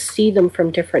 We just see them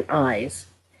from different eyes.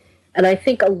 And I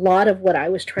think a lot of what I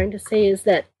was trying to say is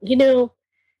that,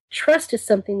 trust is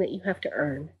something that you have to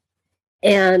earn.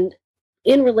 And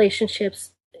in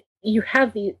relationships, you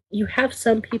have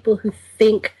some people who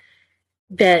think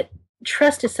that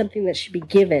trust is something that should be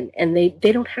given, and they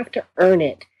don't have to earn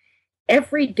it.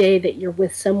 Every day that you're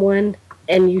with someone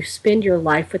and you spend your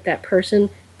life with that person,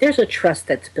 there's a trust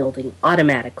that's building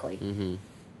automatically. Mm-hmm.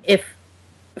 If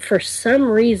for some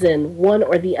reason one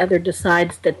or the other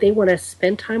decides that they want to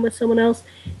spend time with someone else,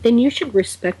 then you should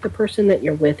respect the person that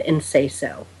you're with and say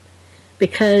so.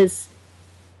 Because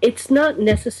it's not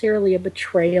necessarily a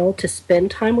betrayal to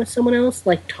spend time with someone else,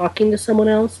 like talking to someone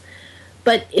else,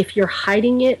 but if you're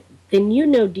hiding it, then you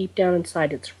know deep down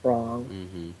inside it's wrong.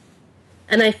 Mm-hmm.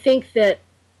 And I think that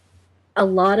a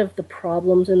lot of the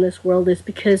problems in this world is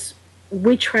because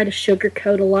we try to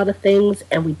sugarcoat a lot of things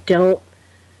and we don't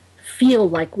feel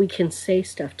like we can say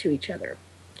stuff to each other.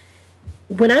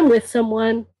 When I'm with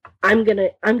someone, I'm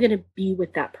gonna be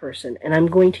with that person and I'm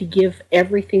going to give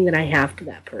everything that I have to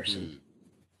that person.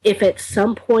 If at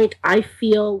some point I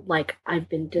feel like I've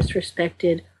been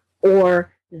disrespected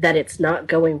or that it's not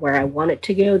going where I want it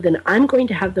to go, then I'm going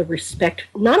to have the respect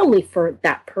not only for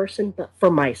that person but for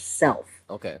myself.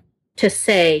 Okay. To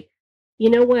say, you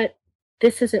know what,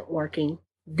 this isn't working.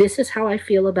 This is how I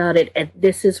feel about it, and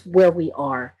this is where we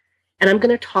are. And I'm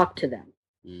going to talk to them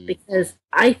because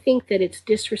I think that it's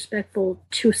disrespectful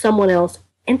to someone else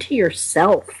and to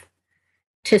yourself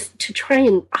to try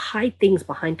and hide things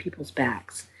behind people's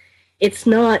backs. It's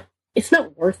not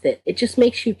worth it. It just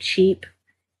makes you cheap.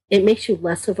 It makes you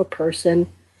less of a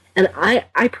person. And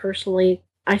I personally,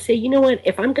 I say, you know what,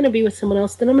 if I'm going to be with someone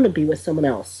else, then I'm going to be with someone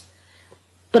else.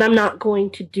 But I'm not going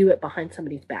to do it behind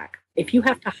somebody's back. If you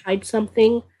have to hide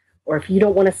something, or if you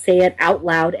don't want to say it out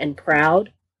loud and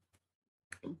proud,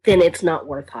 then it's not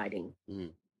worth hiding.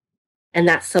 And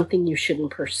that's something you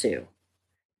shouldn't pursue.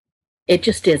 It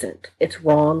just isn't. It's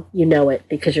wrong. You know it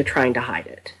because you're trying to hide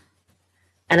it.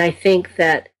 And I think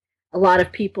that a lot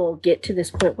of people get to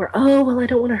this point where, oh, well, I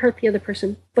don't want to hurt the other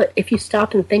person. But if you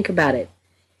stop and think about it,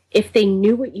 if they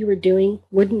knew what you were doing,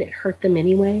 wouldn't it hurt them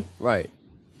anyway? Right.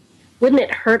 Wouldn't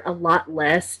it hurt a lot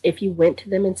less if you went to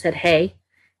them and said, hey,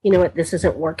 you know what, this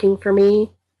isn't working for me,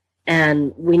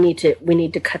 and we need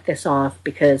to cut this off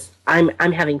because I'm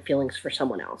having feelings for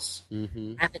someone else.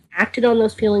 Mm-hmm. I haven't acted on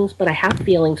those feelings, but I have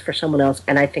feelings for someone else,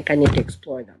 and I think I need to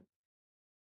explore them.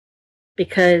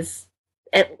 Because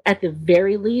at the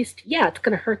very least, yeah, it's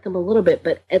going to hurt them a little bit,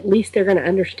 but at least they're going to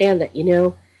understand that, you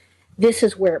know, this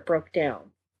is where it broke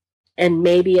down. And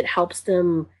maybe it helps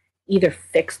them either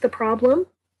fix the problem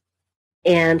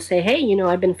and say, hey, you know,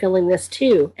 I've been feeling this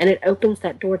too. And it opens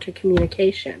that door to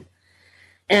communication.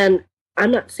 And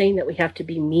I'm not saying that we have to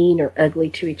be mean or ugly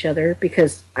to each other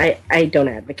because I don't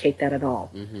advocate that at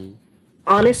all. Mm-hmm.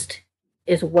 Honest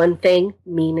is one thing,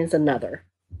 mean is another.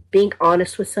 Being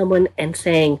honest with someone and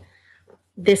saying,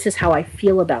 this is how I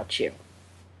feel about you.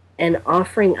 And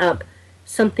offering up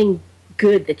something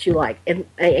good that you like. And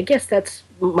I guess that's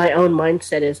my own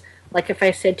mindset is, like if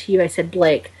I said to you, I said,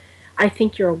 Blake, I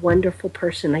think you're a wonderful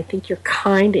person. I think you're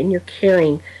kind and you're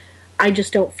caring. I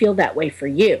just don't feel that way for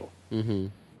you. Mm-hmm.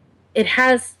 It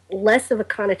has less of a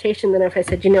connotation than if I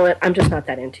said, you know what, I'm just not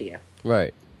that into you.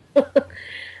 Right.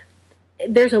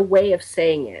 There's a way of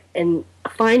saying it, and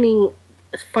finding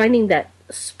that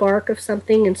spark of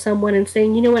something in someone and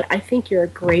saying, you know what, I think you're a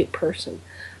great person.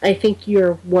 I think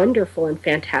you're wonderful and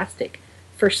fantastic.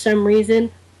 For some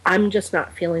reason, I'm just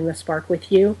not feeling the spark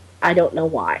with you. I don't know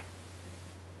why.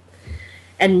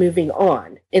 And moving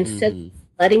on. Instead of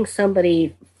letting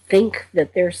somebody think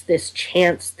that there's this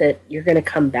chance that you're going to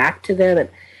come back to them.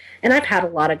 And I've had a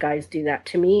lot of guys do that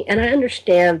to me. And I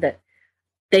understand that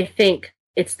they think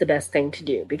it's the best thing to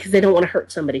do because they don't want to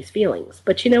hurt somebody's feelings.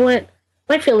 But you know what?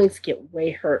 My feelings get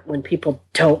way hurt when people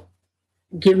don't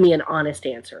give me an honest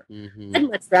answer. Mm-hmm. I'd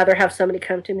much rather have somebody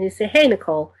come to me and say, hey,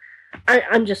 Nicole,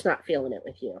 I'm just not feeling it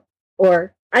with you.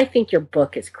 Or I think your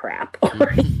book is crap.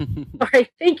 Or I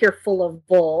think you're full of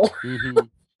bull. Mm-hmm.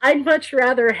 I'd much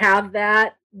rather have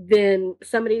that than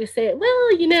somebody to say,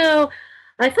 well, you know,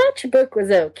 I thought your book was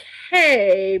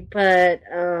okay, but,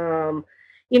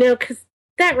 you know, because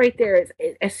that right there is,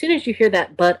 as soon as you hear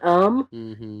that but,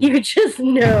 you just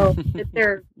know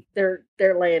that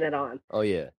they're laying it on. Oh,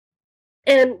 yeah.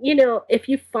 And, you know, if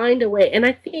you find a way, and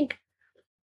I think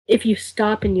if you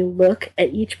stop and you look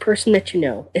at each person that you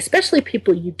know, especially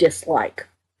people you dislike,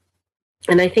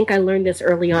 and I think I learned this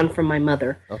early on from my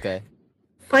mother. Okay.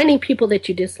 Finding people that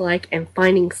you dislike and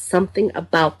finding something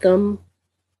about them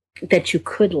that you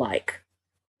could like.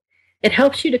 It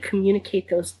helps you to communicate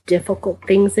those difficult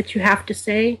things that you have to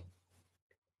say.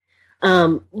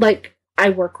 Like, I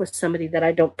work with somebody that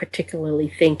I don't particularly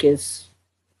think is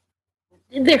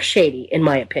they're shady, in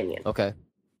my opinion. Okay.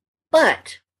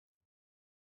 But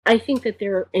I think that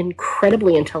they're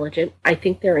incredibly intelligent. I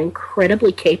think they're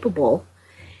incredibly capable.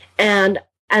 And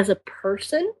as a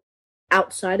person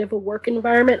outside of a work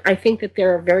environment, I think that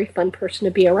they're a very fun person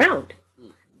to be around.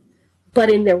 But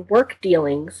in their work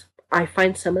dealings, I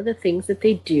find some of the things that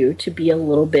they do to be a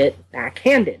little bit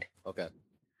backhanded. Okay.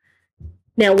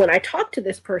 Now, when I talk to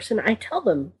this person, I tell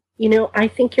them, I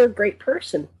think you're a great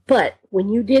person, but when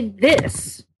you did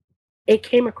this, it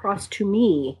came across to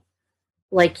me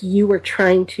like you were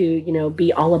trying to,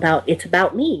 be all about, it's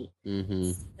about me,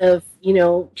 of,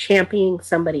 championing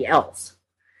somebody else.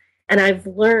 And I've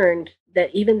learned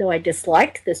that even though I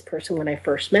disliked this person when I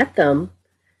first met them,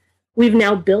 we've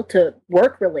now built a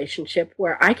work relationship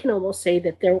where I can almost say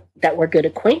that we're good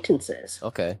acquaintances.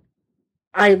 Okay.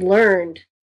 I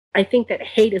think that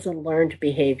hate is a learned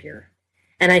behavior.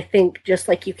 And I think just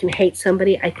like you can hate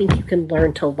somebody, I think you can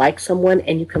learn to like someone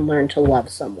and you can learn to love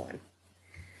someone.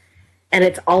 And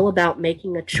it's all about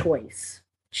making a choice,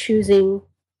 choosing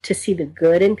to see the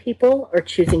good in people or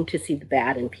choosing to see the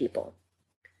bad in people.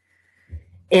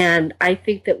 And I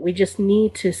think that we just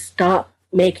need to stop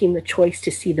making the choice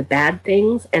to see the bad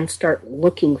things and start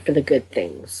looking for the good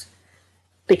things.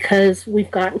 Because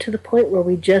we've gotten to the point where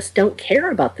we just don't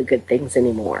care about the good things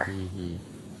anymore.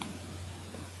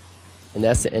 And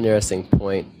that's an interesting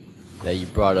point that you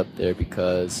brought up there,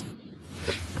 because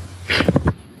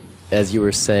as you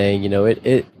were saying,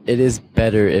 it is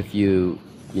better if you,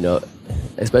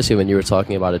 especially when you were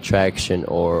talking about attraction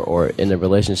or in a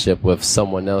relationship with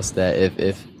someone else, that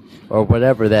if or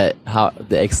whatever, that how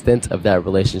the extent of that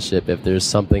relationship, if there's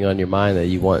something on your mind that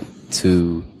you want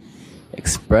to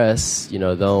express,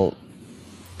 don't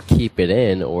keep it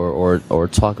in or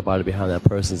talk about it behind that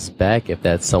person's back if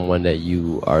that's someone that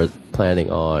you are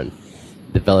planning on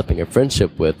developing a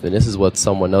friendship with. And this is what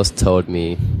someone else told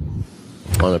me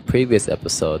on a previous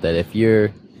episode, that if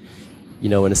you're,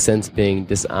 in a sense, being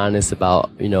dishonest about,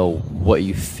 what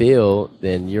you feel,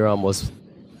 then you're almost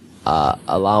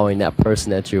allowing that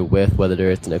person that you're with,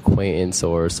 whether it's an acquaintance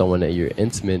or someone that you're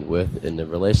intimate with in a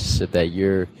relationship, that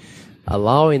you're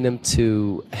allowing them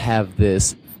to have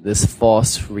this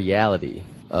false reality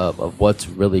of what's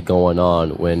really going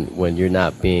on when you're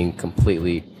not being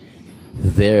completely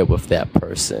there with that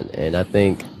person. And I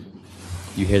think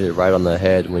you hit it right on the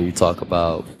head when you talk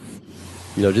about,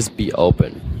 just be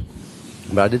open.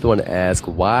 But I did want to ask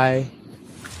why,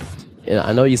 and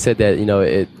I know you said that,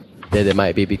 that it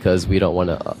might be because we don't want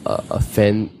to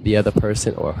offend the other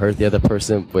person or hurt the other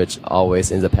person, which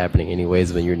always ends up happening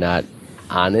anyways when you're not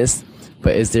honest.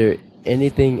 But is there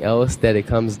anything else that it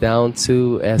comes down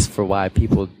to as for why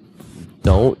people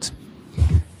don't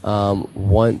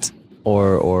want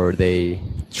or they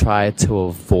try to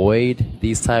avoid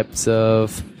these types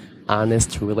of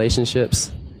honest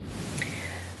relationships?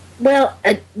 Well,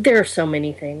 there are so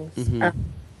many things.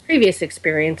 Previous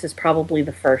experience is probably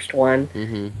the first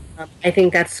one. I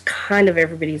think that's kind of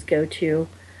everybody's go-to.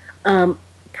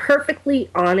 Perfectly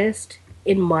honest,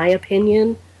 in my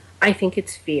opinion, I think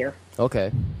it's fear.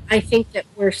 Okay. I think that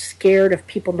we're scared of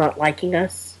people not liking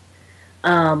us.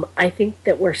 I think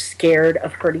that we're scared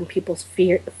of hurting people's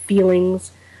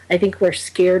feelings. I think we're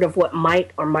scared of what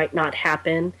might or might not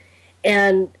happen.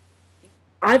 And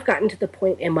I've gotten to the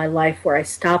point in my life where I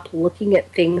stopped looking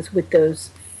at things with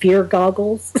those fear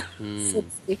goggles. So to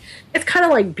speak. It's kind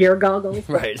of like beer goggles.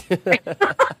 Right.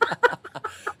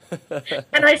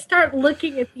 And I start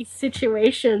looking at these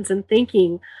situations and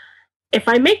thinking, if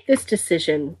I make this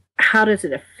decision, how does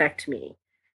it affect me?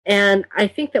 And I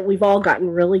think that we've all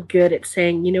gotten really good at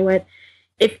saying, you know what,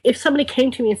 if somebody came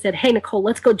to me and said, hey, Nicole,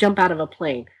 let's go jump out of a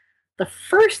plane, the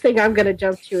first thing I'm going to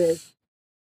jump to is,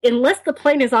 unless the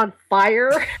plane is on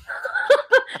fire,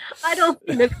 I don't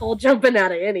see Nicole jumping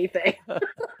out of anything.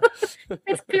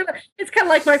 It's kind of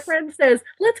like my friend says,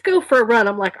 let's go for a run.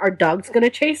 I'm like, our dog's going to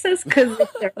chase us? Because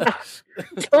if they're not,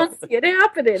 don't see it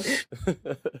happening.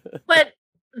 But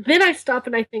then I stop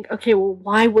and I think, okay, well,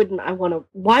 why wouldn't I want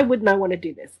to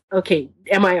do this? Okay,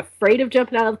 am I afraid of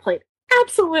jumping out of the plane?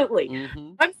 Absolutely.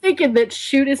 Mm-hmm. I'm thinking that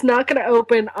chute is not going to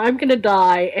open, I'm going to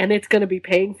die, and it's going to be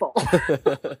painful.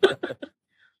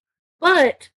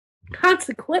 But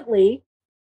consequently,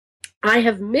 I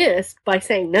have missed, by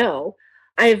saying no,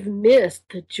 I have missed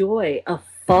the joy of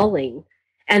falling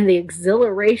and the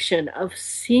exhilaration of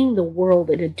seeing the world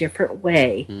in a different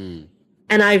way.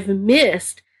 And I've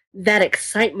missed that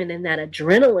excitement and that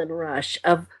adrenaline rush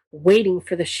of waiting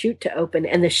for the chute to open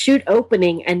and the chute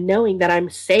opening and knowing that I'm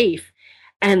safe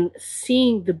and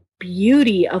seeing the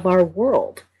beauty of our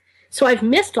world. So I've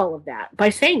missed all of that by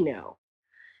saying no.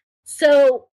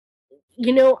 So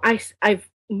I've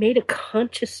made a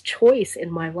conscious choice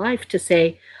in my life to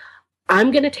say,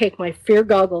 I'm going to take my fear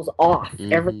goggles off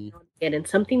every Mm-hmm. now and again. And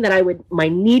something that my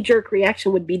knee jerk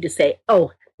reaction would be to say,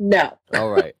 oh, no.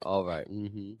 All right. All right.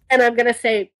 Mm-hmm. And I'm going to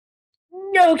say,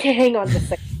 no, okay, hang on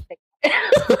just a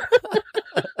second.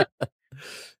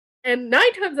 And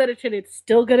 9 times out of 10, it's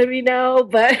still going to be no,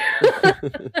 but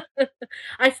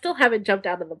I still haven't jumped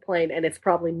out of the plane, and it's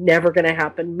probably never going to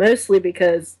happen, mostly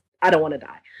because I don't want to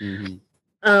die.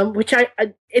 Mm-hmm. Which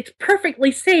it's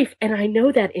perfectly safe, and I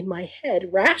know that in my head,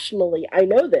 rationally, I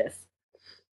know this.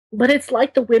 But it's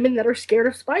like the women that are scared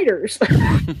of spiders.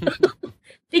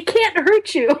 They can't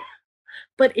hurt you,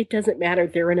 but it doesn't matter.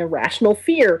 They're an irrational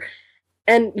fear.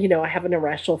 And, I have an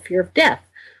irrational fear of death.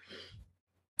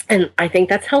 And I think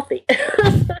that's healthy.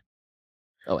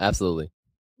 Oh, absolutely.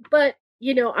 But,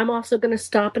 I'm also going to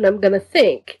stop and I'm going to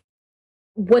think,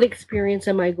 what experience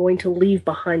am I going to leave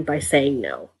behind by saying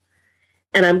no?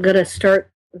 And I'm going to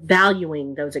start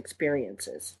valuing those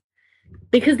experiences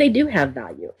because they do have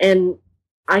value. And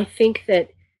I think that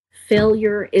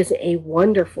failure is a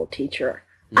wonderful teacher.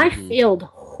 Mm-hmm. I failed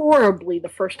horribly the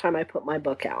first time I put my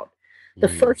book out, the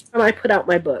first time I put out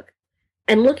my book.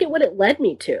 And look at what it led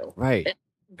me to. Right. It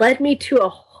led me to a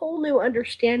whole new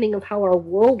understanding of how our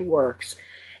world works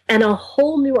and a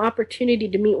whole new opportunity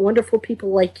to meet wonderful people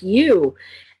like you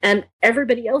and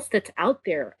everybody else that's out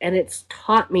there. And it's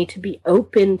taught me to be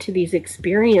open to these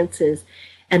experiences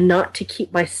and not to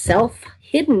keep myself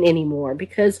hidden anymore,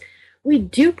 because we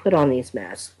do put on these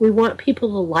masks. We want people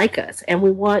to like us, and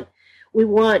we want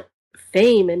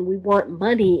fame, and we want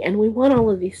money, and we want all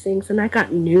of these things. And I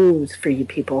got news for you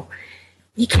people.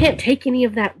 You can't take any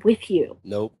of that with you.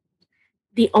 Nope.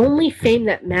 The only fame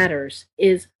that matters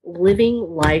is living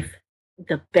life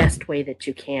the best way that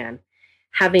you can.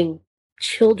 Having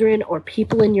children or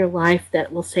people in your life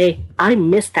that will say, I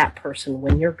miss that person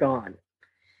when you're gone.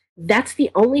 That's the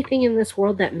only thing in this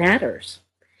world that matters.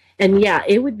 And yeah,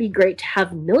 it would be great to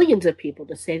have millions of people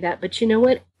to say that, but you know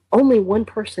what? Only one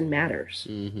person matters.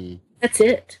 Mm-hmm. That's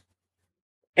it.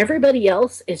 Everybody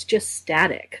else is just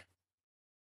static.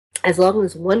 As long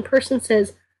as one person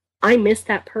says, I miss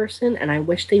that person and I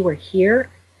wish they were here,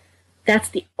 that's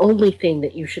the only thing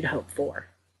that you should hope for.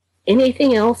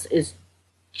 Anything else is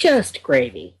just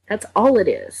gravy. That's all it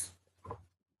is.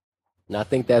 And I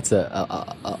think that's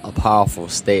a powerful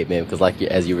statement, because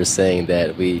as you were saying,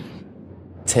 that we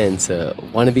tend to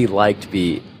want to be liked,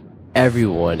 be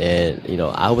everyone. And,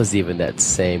 I was even that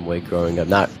same way growing up,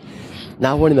 not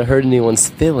wanting to hurt anyone's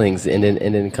feelings. And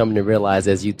then coming to realize,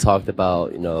 as you talked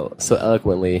about, so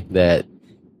eloquently, that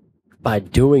by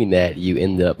doing that, you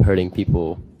end up hurting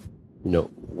people,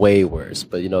 way worse.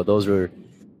 But, those were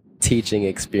teaching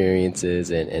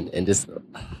experiences and just,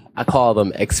 I call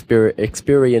them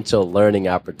experiential learning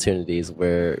opportunities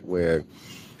where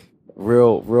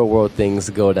real world things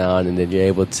go down, and then you're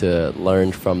able to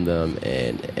learn from them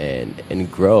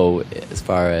and grow as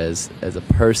far as a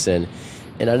person.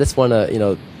 And I just want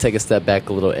to take a step back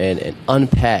a little and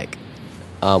unpack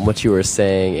what you were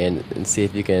saying and see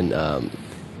if you can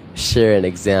share an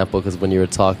example, because when you were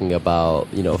talking about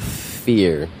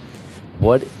fear,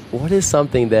 what is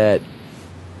something that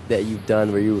you've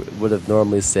done where you would have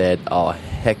normally said, oh,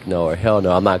 heck no, or hell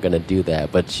no, I'm not going to do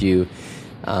that, but you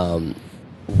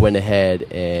went ahead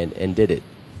and did it?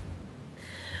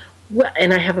 Well,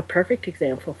 and I have a perfect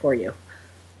example for you.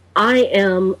 I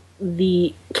am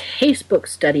the casebook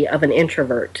study of an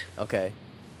introvert. Okay.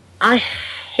 I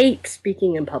hate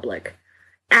speaking in public.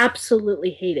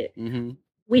 Absolutely hate it. Mm-hmm.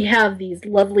 We have these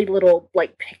lovely little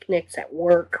picnics at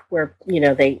work where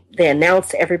they announce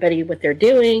to everybody what they're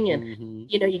doing, and mm-hmm.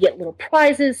 You get little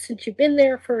prizes since you've been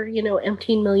there for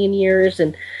umpteen million years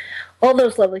and all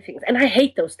those lovely things. And I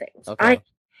hate those things. Okay. I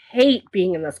hate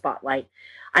being in the spotlight.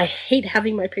 I hate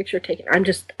having my picture taken. I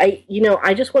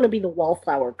just want to be the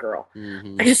wallflower girl.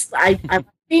 Mm-hmm. I'm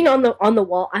being on the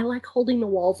wall. I like holding the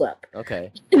walls up.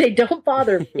 Okay. And they don't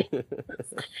bother me.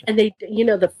 And they,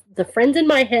 the friends in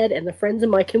my head and the friends in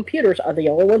my computers are the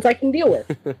only ones I can deal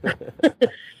with.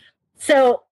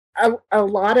 So a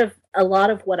lot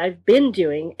of what I've been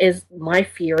doing is, my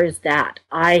fear is that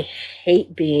I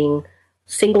hate being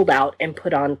singled out and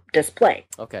put on display.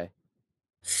 Okay.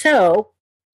 So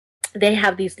they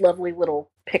have these lovely little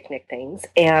picnic things,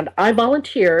 and I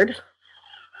volunteered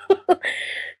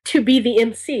to be the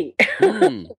MC.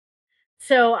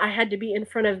 So I had to be in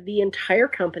front of the entire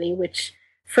company, which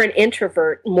for an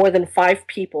introvert, more than 5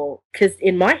 people, because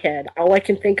in my head, all I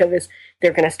can think of is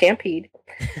they're going to stampede.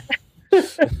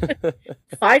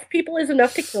 5 people is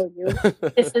enough to kill you.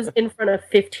 This is in front of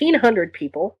 1,500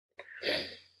 people.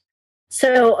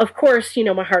 So of course,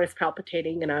 my heart is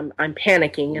palpitating and I'm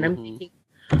panicking and I'm Mm-hmm. thinking,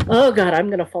 oh God, I'm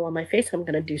gonna fall on my face. I'm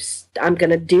gonna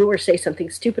do or say something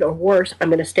stupid, or worse, I'm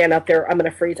gonna stand out there, I'm gonna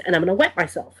freeze, and I'm gonna wet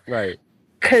myself Right.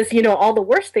 because all the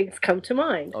worst things come to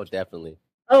mind. Oh, definitely.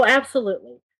 Oh,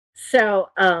 absolutely. So,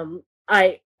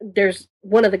 I there's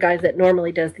one of the guys that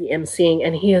normally does the emceeing,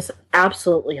 and he is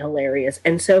absolutely hilarious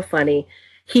and so funny.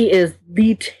 He is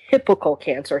the typical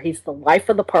Cancer. He's the life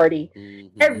of the party.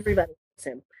 Mm-hmm. Everybody loves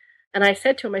him. And I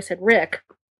said to him, I said, Rick,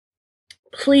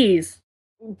 please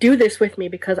do this with me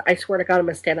because I swear to God, I'm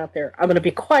going to stand out there. I'm going to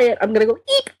be quiet. I'm going to go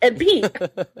eep and beep.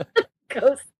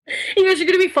 Goes, he goes, you're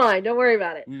going to be fine. Don't worry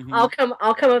about it. Mm-hmm. I'll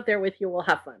come up there with you. We'll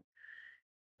have fun.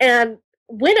 And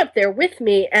went up there with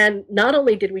me, and not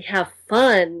only did we have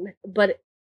fun, but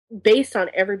based on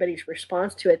everybody's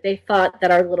response to it, they thought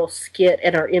that our little skit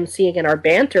and our emceeing and our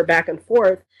banter back and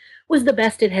forth was the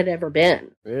best it had ever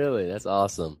been. Really? That's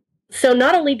awesome. So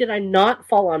not only did I not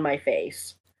fall on my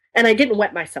face, and I didn't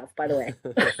wet myself, by the way.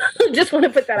 Just want to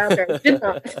put that out there. I did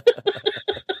not.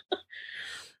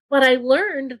 But I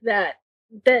learned that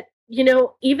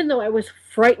even though I was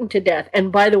frightened to death,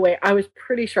 and by the way, I was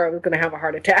pretty sure I was going to have a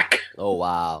heart attack. Oh,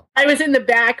 wow. I was in the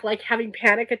back, like having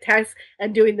panic attacks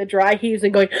and doing the dry heaves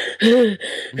and going,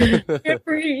 can't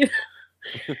breathe.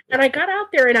 And I got out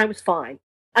there and I was fine.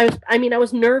 I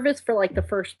was nervous for like the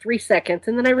first 3 seconds,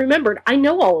 and then I remembered I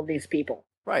know all of these people.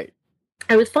 Right.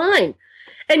 I was fine.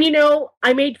 And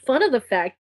I made fun of the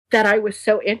fact that I was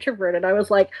so introverted. I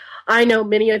was like, I know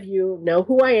many of you know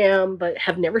who I am, but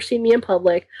have never seen me in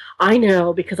public. I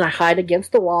know because I hide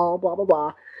against the wall, blah, blah,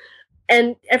 blah.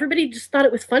 And everybody just thought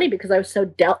it was funny because I was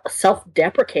so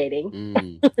self-deprecating.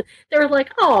 Mm. They were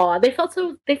like, oh, they felt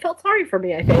sorry for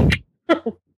me, I think.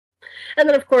 And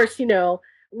then, of course,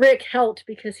 Rick helped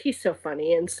because he's so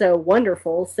funny and so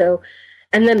wonderful. So,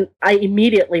 and then I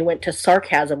immediately went to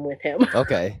sarcasm with him.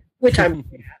 Okay. Which I'm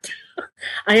good at.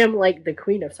 I am like the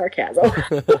queen of sarcasm.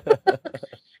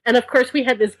 And of course, we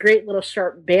had this great little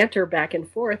sharp banter back and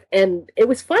forth, and it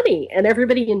was funny, and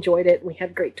everybody enjoyed it, and we had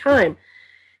a great time.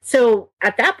 So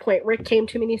at that point, Rick came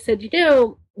to me and he said,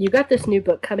 you got this new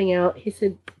book coming out. He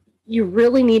said, you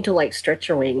really need to stretch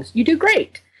your wings. You do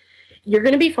great. You're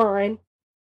going to be fine.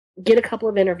 Get a couple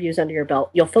of interviews under your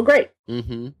belt. You'll feel great.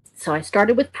 Mm-hmm. So I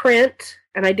started with print,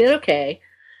 and I did okay.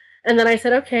 And then I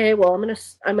said, okay, well, I'm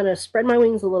gonna spread my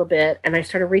wings a little bit, and I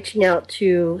started reaching out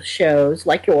to shows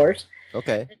like yours.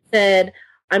 Okay. And said,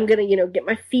 I'm gonna, get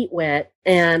my feet wet,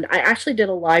 and I actually did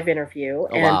a live interview.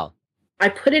 Oh, wow. I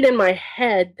put it in my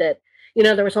head that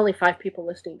there was only 5 people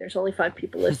listening. There's only 5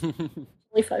 people listening.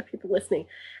 Only 5 people listening,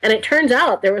 and it turns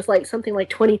out there was something like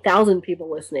 20,000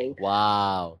 people listening.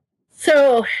 Wow.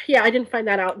 So, yeah, I didn't find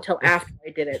that out until after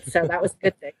I did it. So that was a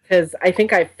good thing because I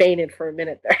think I fainted for a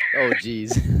minute there. Oh,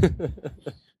 geez.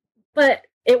 But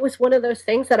it was one of those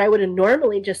things that I would have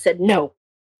normally just said, no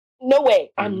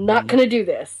way, I'm not going to do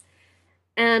this.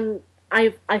 And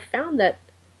I found that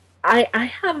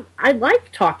I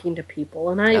like talking to people,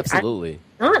 and Absolutely.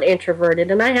 I'm not introverted,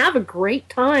 and I have a great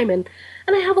time, and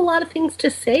I have a lot of things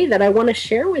to say that I want to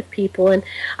share with people, and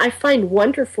I find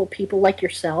wonderful people like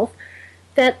yourself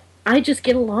that I just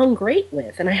get along great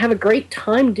with, and I have a great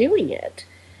time doing it.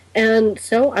 And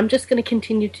so I'm just going to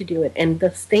continue to do it. And the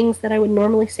things that I would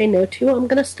normally say no to, I'm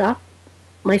going to stop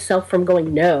myself from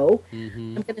going no.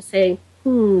 Mm-hmm. I'm going to say,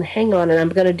 hang on, and I'm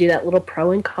going to do that little pro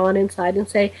and con inside and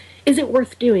say, is it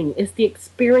worth doing? Is the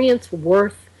experience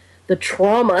worth the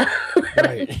trauma that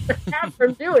I have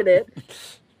from doing it?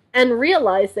 And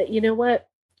realize that, what?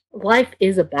 Life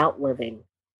is about living.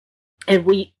 And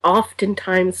we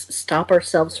oftentimes stop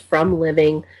ourselves from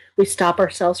living. We stop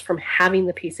ourselves from having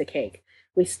the piece of cake.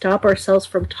 We stop ourselves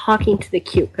from talking to the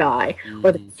cute guy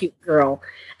or the cute girl.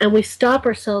 And we stop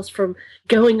ourselves from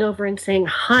going over and saying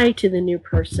hi to the new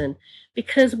person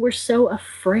because we're so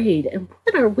afraid. And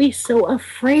what are we so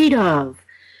afraid of?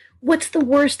 What's the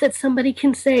worst that somebody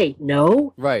can say?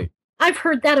 No. Right. I've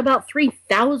heard that about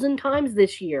 3,000 times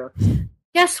this year.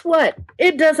 Guess what?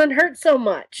 It doesn't hurt so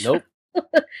much. Nope.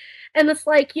 And it's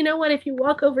like, you know what, if you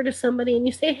walk over to somebody and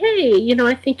you say, hey,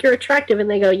 I think you're attractive,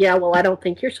 and they go, yeah, well, I don't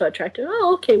think you're so attractive.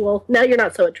 Oh, okay, well, now you're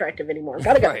not so attractive anymore.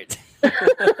 Gotta go. Right.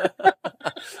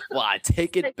 Well, I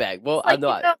take it back. Well, I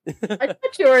thought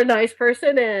you were a nice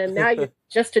person, and now you're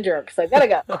just a jerk, so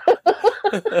gotta go.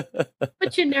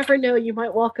 But you never know. You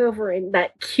might walk over, and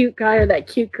that cute guy or that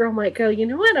cute girl might go, you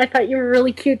know what, I thought you were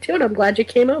really cute, too, and I'm glad you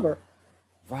came over.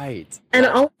 Right. And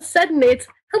all of a sudden, it's,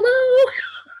 hello.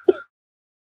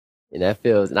 And that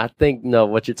feels, and I think,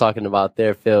 what you're talking about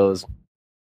there feels,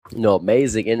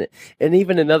 amazing. And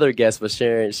even another guest was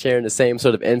sharing the same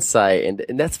sort of insight.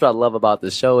 And that's what I love about the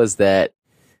show is that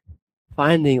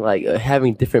finding like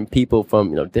having different people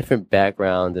from different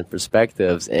backgrounds and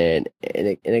perspectives, and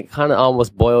it kind of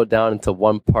almost boiled down into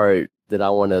one part that I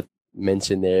want to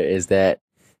mention. There is that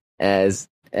as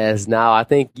now I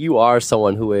think you are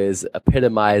someone who is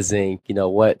epitomizing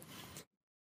what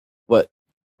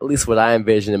at least what I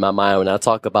envision in my mind when I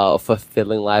talk about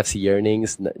fulfilling life's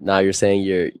yearnings. Now you're saying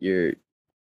you're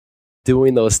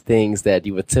doing those things that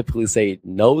you would typically say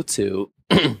no to,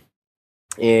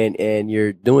 and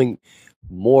you're doing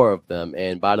more of them.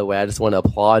 And by the way, I just want to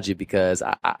applaud you because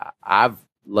I've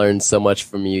learned so much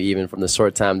from you, even from the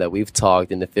short time that we've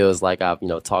talked, and it feels like I've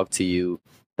talked to you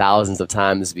thousands of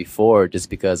times before, just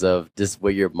because of just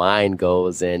where your mind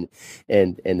goes and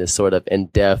the sort of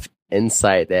in-depth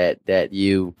insight that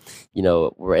you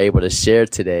were able to share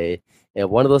today. And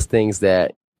one of those things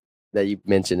that you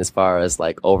mentioned as far as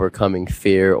like overcoming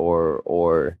fear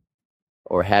or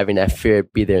having that fear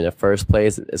be there in the first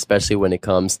place, especially when it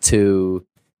comes to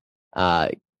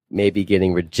maybe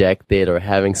getting rejected or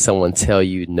having someone tell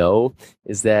you no,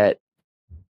 is that,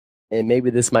 and maybe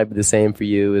this might be the same for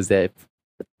you, is that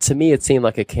to me it seemed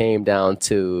like it came down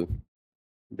to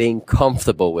being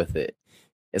comfortable with it.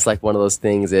 It's like one of those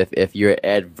things, if you're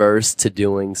adverse to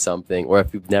doing something or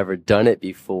if you've never done it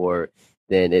before,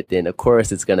 then of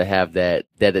course it's going to have that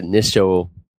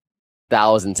initial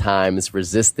 1,000 times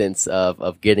resistance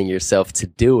of getting yourself to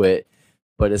do it.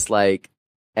 But it's like,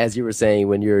 as you were saying,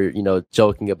 when you're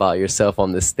joking about yourself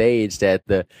on the stage, that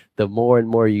the more and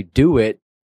more you do it,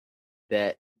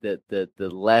 that the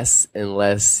less and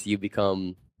less you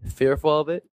become fearful of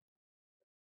it.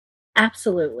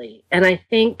 Absolutely. And I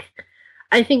think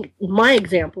my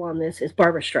example on this is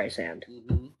Barbra Streisand.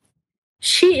 Mm-hmm.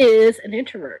 She is an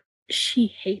introvert. She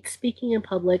hates speaking in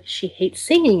public. She hates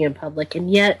singing in public. And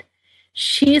yet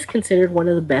she is considered one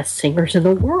of the best singers in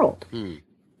the world.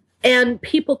 And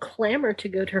people clamor to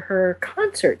go to her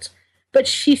concerts. But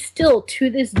she still, to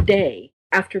this day,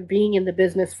 after being in the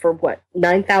business for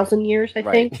 9,000 years, I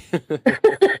think,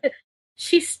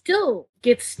 she still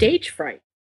gets stage fright.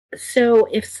 So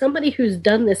if somebody who's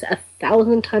done this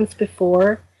 1,000 times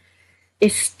before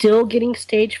is still getting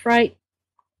stage fright,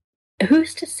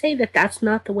 who's to say that that's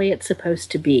not the way it's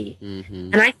supposed to be?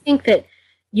 Mm-hmm. And I think that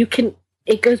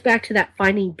it goes back to that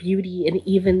finding beauty in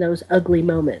even those ugly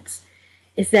moments,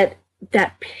 is that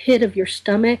pit of your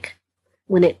stomach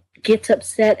when it gets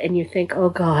upset and you think, oh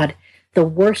God, the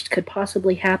worst could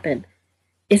possibly happen.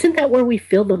 Isn't that where we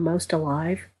feel the most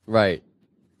alive? Right.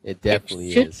 It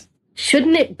definitely is.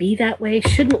 Shouldn't it be that way?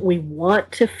 Shouldn't we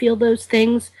want to feel those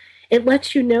things? It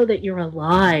lets you know that you're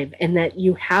alive and that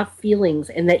you have feelings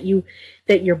and that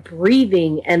you're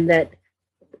breathing and that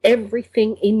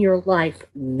everything in your life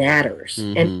matters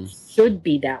and should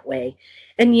be that way.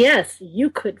 And yes, you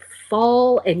could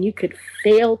fall and you could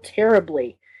fail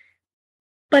terribly,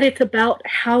 but it's about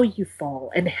how you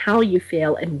fall and how you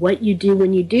fail, and what you do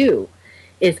when you do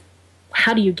is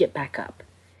how do you get back up?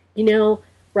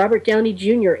 Robert Downey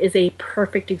Jr. is a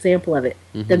perfect example of it.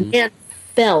 Mm-hmm. The man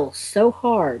fell so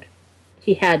hard.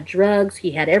 He had drugs,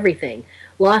 he had everything,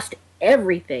 lost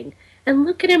everything, and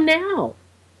look at him now.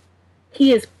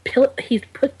 He's put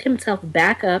himself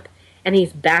back up, and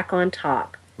he's back on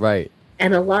top. Right.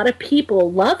 And a lot of people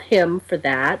love him for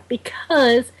that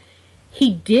because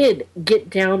he did get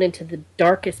down into the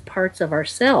darkest parts of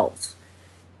ourselves.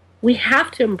 We have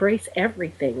to embrace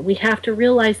everything. We have to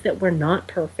realize that we're not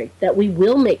perfect, that we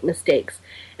will make mistakes,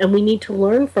 and we need to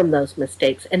learn from those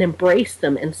mistakes and embrace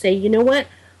them and say, you know what?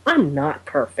 I'm not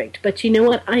perfect, but you know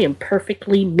what? I am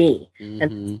perfectly me, and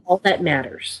that's all that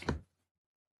matters.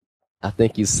 I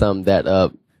think you summed that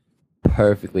up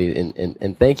perfectly,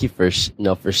 and thank you for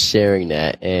sharing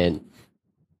that. And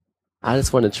I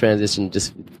just want to transition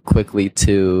just quickly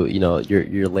to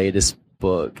your latest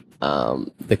book,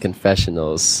 The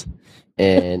Confessionals,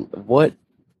 and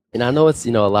I know it's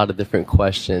a lot of different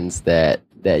questions that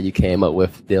you came up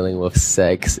with dealing with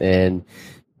sex, and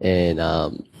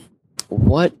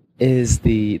what is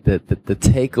the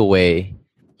takeaway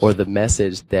or the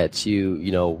message that you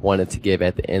wanted to give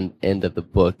at the end of the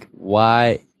book?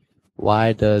 Why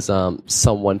does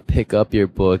someone pick up your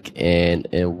book, and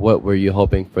what were you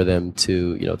hoping for them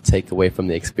to take away from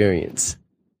the experience?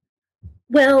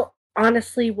 Well,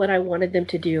 honestly, what I wanted them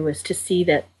to do is to see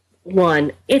that,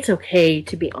 one, it's okay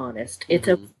to be honest. It's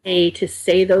okay to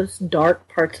say those dark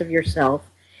parts of yourself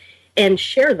and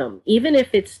share them, even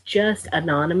if it's just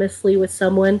anonymously with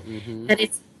someone. That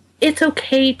it's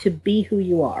okay to be who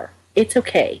you are. It's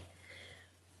okay.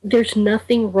 There's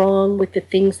nothing wrong with the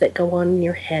things that go on in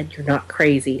your head. You're not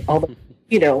crazy. Although,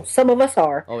 some of us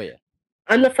are. Oh, yeah.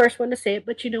 I'm the first one to say it,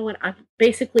 but you know what? I'm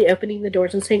basically opening the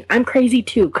doors and saying, I'm crazy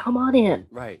too. Come on in.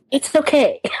 Right. It's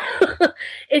okay.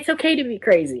 It's okay to be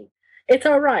crazy. It's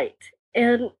all right.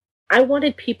 And I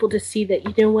wanted people to see that,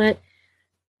 you know what?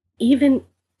 Even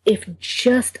if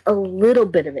just a little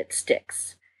bit of it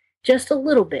sticks, just a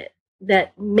little bit,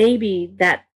 that maybe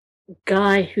that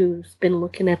guy who's been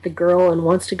looking at the girl and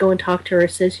wants to go and talk to her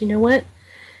says, you know what?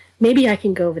 Maybe I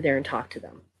can go over there and talk to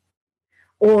them.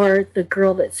 Or the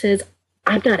girl that says,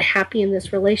 I'm not happy in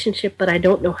this relationship, but I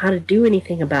don't know how to do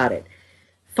anything about it,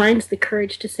 finds the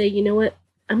courage to say, you know what?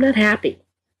 I'm not happy.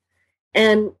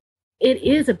 And it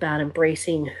is about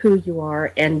embracing who you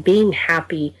are and being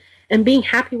happy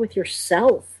with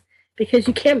yourself, because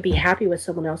you can't be happy with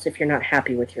someone else if you're not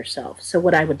happy with yourself. So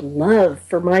what I would love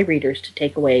for my readers to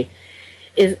take away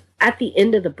is at the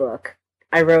end of the book,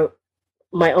 I wrote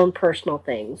my own personal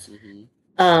things.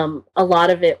 A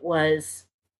lot of it was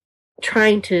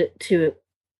trying to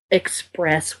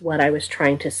express what I was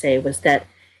trying to say, was that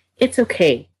it's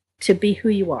okay to be who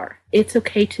you are. It's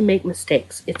okay to make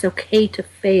mistakes. It's okay to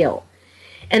fail.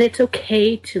 And it's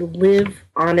okay to live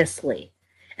honestly.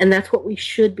 And that's what we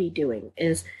should be doing,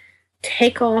 is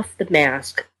take off the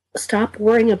mask. Stop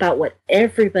worrying about what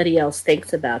everybody else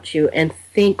thinks about you and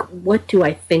think, what do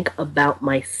I think about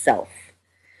myself?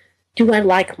 Do I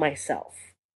like myself?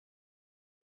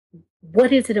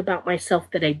 What is it about myself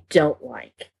that I don't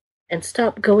like? And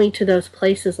stop going to those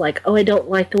places like, oh, I don't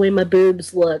like the way my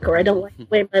boobs look, or I don't like the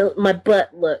way my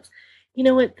butt looks. You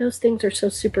know what? Those things are so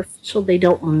superficial, they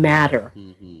don't matter.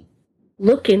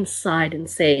 Look inside and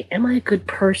say, am I a good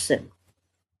person?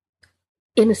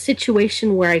 In a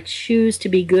situation where I choose to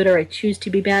be good or I choose to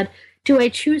be bad, do I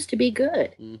choose to be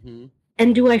good?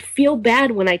 And do I feel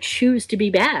bad when I choose to be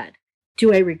bad?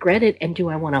 Do I regret it, and do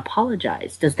I want to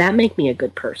apologize? Does that make me a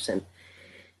good person?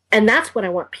 And that's what I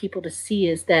want people to see,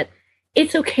 is that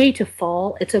it's okay to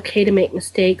fall, it's okay to make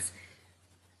mistakes,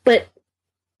 but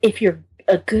if you're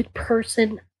a good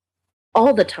person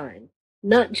all the time,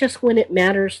 not just when it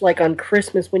matters, like on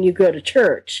Christmas when you go to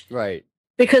church. Right.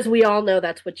 Because we all know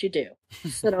that's what you do.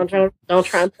 So don't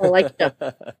try and play like you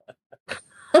don't.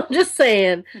 I'm just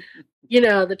saying, you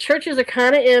know, the churches are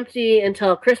kind of empty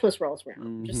until Christmas rolls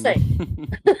around. Just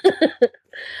saying.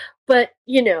 But,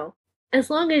 you know, as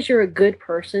long as you're a good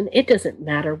person, it doesn't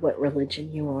matter what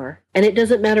religion you are. And it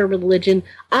doesn't matter religion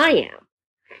I am.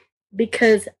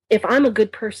 Because if I'm a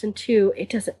good person too, it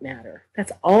doesn't matter.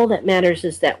 That's all that matters,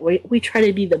 is that we try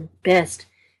to be the best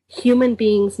human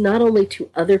beings, not only to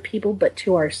other people, but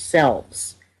to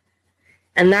ourselves.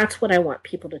 And that's what I want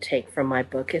people to take from my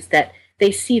book, is that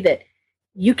they see that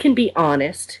you can be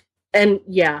honest. And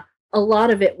yeah, a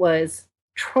lot of it was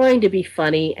trying to be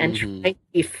funny and trying to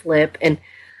be flip. And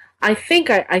I think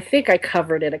I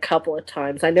covered it a couple of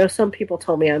times. I know some people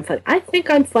told me I'm funny. I think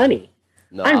I'm funny.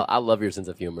 No, I love your sense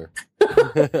of humor.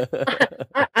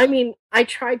 I mean, I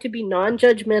tried to be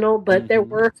non-judgmental, but there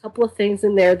were a couple of things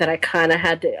in there that I kind of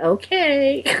had to,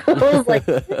 okay. I was like,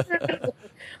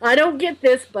 I don't get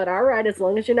this, but all right, as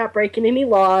long as you're not breaking any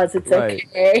laws, it's okay.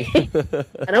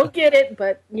 I don't get it,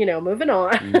 but, you know, moving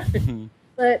on.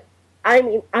 But, I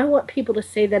mean, I want people to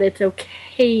say that it's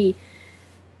okay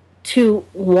to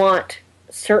want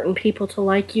certain people to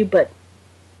like you, but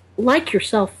like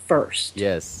yourself first.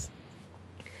 Yes.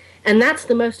 And that's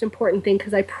the most important thing,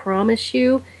 because I promise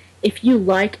you, if you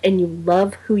like and you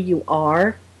love who you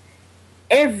are,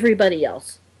 everybody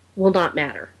else will not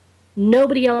matter.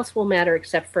 Nobody else will matter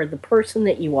except for the person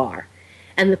that you are.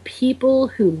 And the people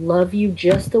who love you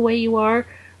just the way you are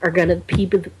going to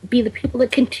be the people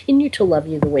that continue to love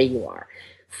you the way you are.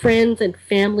 Friends and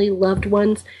family, loved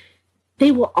ones,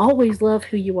 they will always love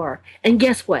who you are. And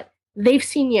guess what? They've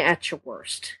seen you at your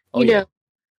worst. You know,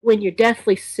 when you're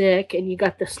deathly sick and you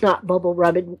got the snot bubble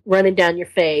running down your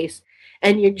face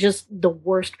and you're just the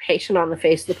worst patient on the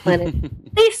face of the planet,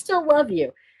 they still love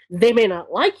you. They may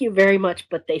not like you very much,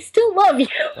 but they still love you.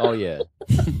 Oh, yeah.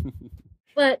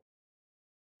 But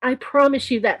I promise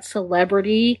you that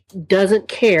celebrity doesn't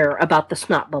care about the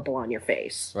snot bubble on your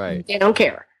face. Right. They don't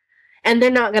care. And they're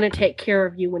not going to take care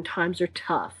of you when times are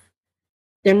tough.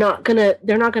 They're not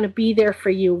gonna be there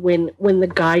for you when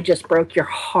the guy just broke your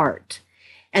heart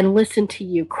and listen to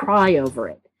you cry over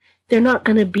it. They're not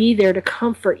going to be there to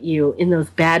comfort you in those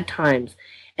bad times.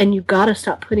 And you got to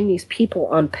stop putting these people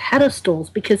on pedestals,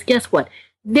 because guess what?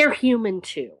 They're human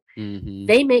too.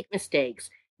 They make mistakes.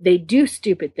 They do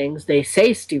stupid things. They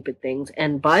say stupid things.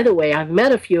 And by the way, I've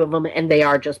met a few of them, and they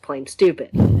are just plain stupid.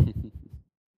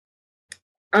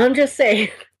 I'm just saying,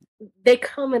 they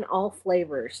come in all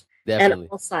flavors. Definitely.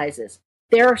 And all sizes.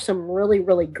 There are some really,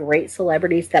 really great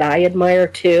celebrities that I admire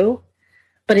too.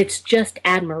 but it's just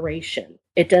admiration.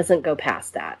 It doesn't go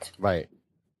past that. Right.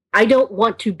 I don't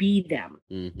want to be them.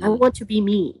 I Mm-hmm. want to be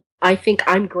me. I think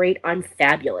I'm great. I'm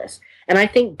fabulous. And I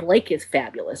think Blake is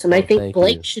fabulous. And I Oh, think thank you.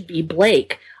 Blake should be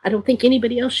Blake. I don't think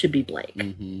anybody else should be Blake.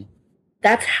 Mm-hmm.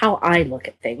 That's how I look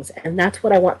at things. And that's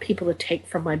what I want people to take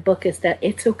from my book is that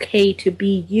it's okay to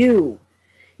be you.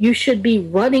 You should be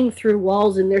running through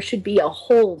walls and there should be a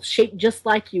hole shaped just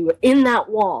like you in that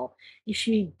wall. You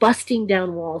should be busting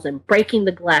down walls and breaking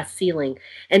the glass ceiling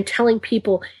and telling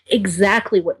people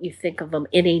exactly what you think of them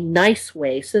in a nice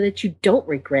way so that you don't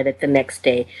regret it the next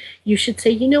day. You should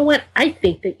say, you know what? I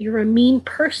think that you're a mean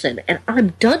person and I'm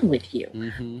done with you.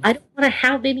 Mm-hmm. I don't want to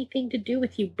have anything to do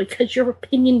with you because your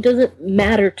opinion doesn't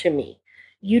matter to me.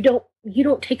 You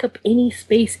don't take up any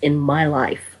space in my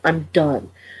life. I'm done.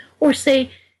 Or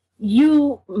say,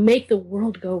 you make the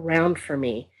world go round for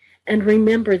me. And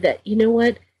remember that, you know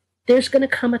what? There's going to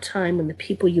come a time when the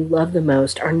people you love the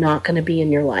most are not going to be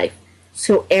in your life.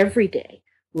 So every day,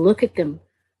 look at them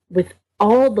with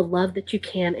all the love that you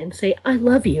can and say, I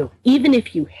love you. Even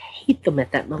if you hate them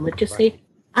at that moment, just Right. say,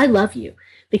 I love you.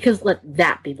 Because let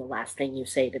that be the last thing you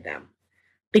say to them.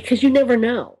 Because you never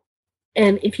know.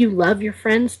 And if you love your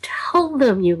friends, tell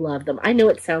them you love them. I know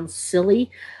it sounds silly.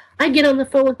 I get on the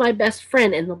phone with my best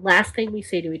friend, and the last thing we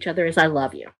say to each other is, I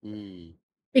love you. Mm.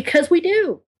 Because we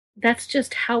do. That's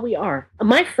just how we are.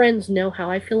 My friends know how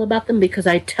I feel about them because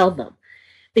I tell them.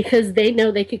 Because they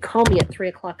know they could call me at 3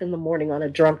 o'clock in the morning on a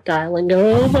drunk dial and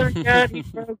go, oh my God, he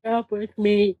broke up with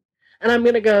me. And I'm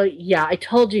going to go, yeah, I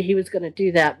told you he was going to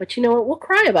do that. But you know what? We'll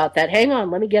cry about that. Hang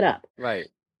on, let me get up. Right.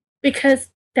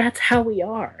 Because that's how we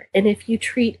are. And if you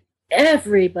treat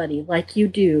everybody like you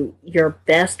do your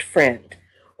best friend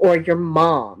or your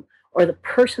mom or the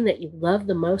person that you love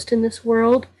the most in this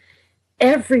world,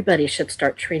 everybody should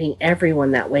start treating everyone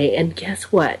that way. And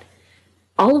guess what?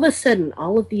 All of a sudden,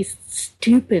 all of these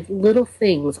stupid little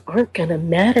things aren't going to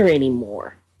matter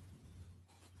anymore.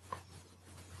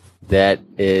 That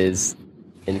is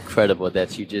incredible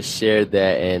that you just shared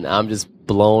that, and I'm just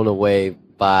blown away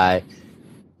by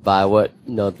what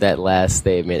that last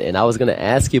statement. And I was going to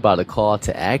ask you about a call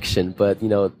to action, but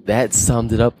that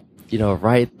summed it up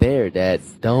right there. That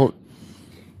don't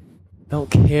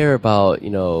care about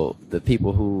the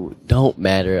people who don't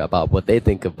matter about what they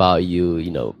think about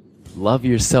you. Love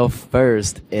yourself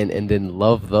first, and then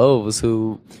love those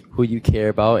who you care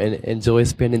about and enjoy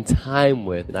spending time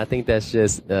with. And I think that's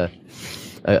just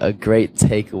a great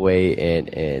takeaway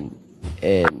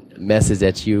and message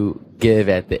that you give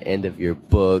at the end of your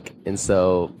book. And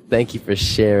so thank you for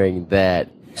sharing that.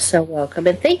 So welcome.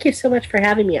 And thank you so much for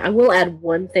having me. I will add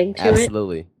one thing to it.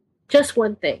 Absolutely. Just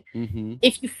one thing. Mm-hmm.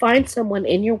 If you find someone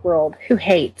in your world who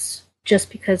hates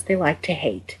just because they like to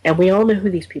hate, and we all know who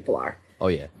these people are. Oh,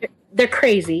 yeah. They're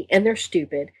crazy and they're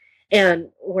stupid. And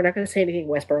we're not going to say anything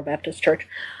Westboro Baptist Church.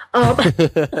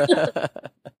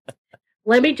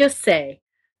 Let me just say,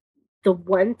 the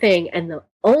one thing and the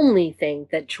only thing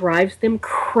that drives them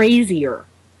crazier,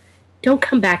 don't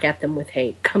come back at them with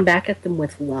hate. Come back at them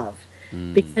with love.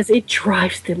 Because it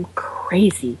drives them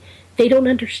crazy. They don't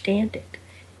understand it.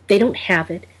 They don't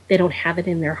have it. They don't have it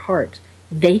in their hearts.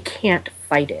 They can't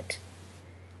fight it.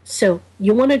 So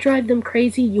you want to drive them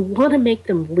crazy? You want to make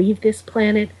them leave this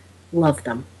planet? Love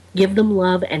them. Give them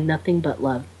love and nothing but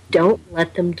love. Don't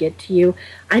let them get to you.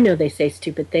 I know they say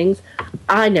stupid things.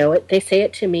 I know it. They say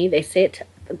it to me.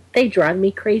 They drive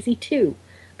me crazy too.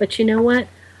 But you know what?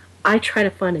 I try to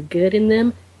find a good in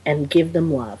them and give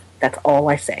them love. That's all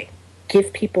I say.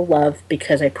 Give people love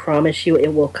because I promise you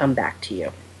it will come back to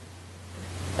you.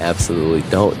 Absolutely.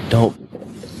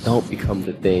 Don't become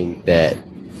the thing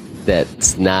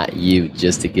that's not you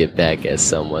just to get back at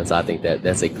someone. So I think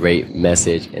that's a great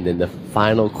message. And then the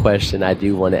final question I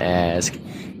do want to ask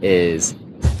is,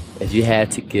 if you had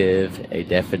to give a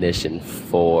definition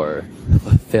for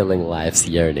fulfilling life's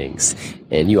yearnings,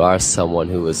 and you are someone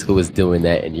who is doing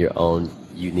that in your own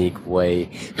unique way,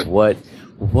 what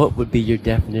would be your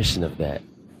definition of that?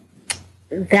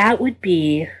 That would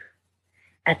be,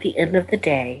 at the end of the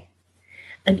day,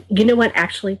 and you know what?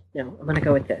 Actually, no, I'm going to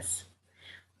go with this.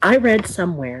 I read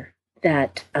somewhere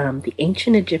that the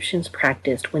ancient Egyptians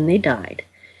practiced when they died,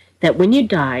 that when you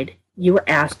died, you were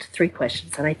asked 3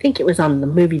 questions. And I think it was on the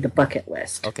movie The Bucket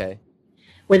List. Okay.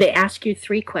 Where they ask you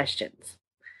 3 questions.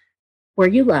 Were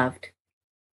you loved?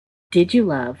 Did you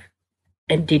love?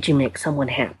 And did you make someone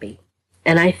happy?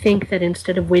 And I think that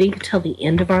instead of waiting until the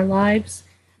end of our lives,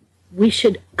 we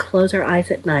should close our eyes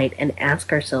at night and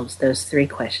ask ourselves those 3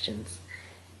 questions.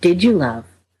 Did you love?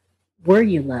 Were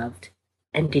you loved?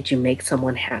 And did you make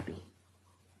someone happy?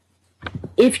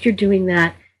 If you're doing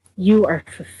that, you are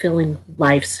fulfilling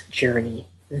life's journey.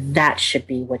 That should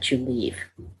be what you leave.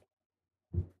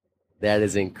 That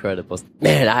is incredible.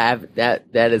 Man, I have that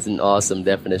is an awesome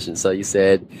definition. So you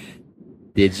said,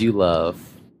 did you love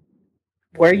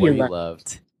Where where you you love,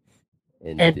 loved?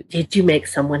 and did you make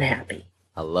someone happy?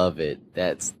 I love it.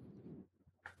 That's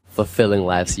fulfilling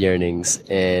life's yearnings,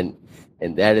 and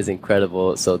that is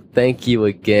incredible. So thank you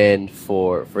again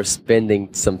for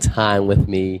spending some time with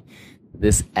me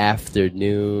this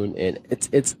afternoon. And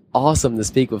it's awesome to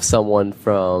speak with someone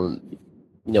from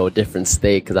a different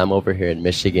state, because I'm over here in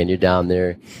Michigan. You're down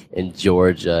there in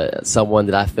Georgia. Someone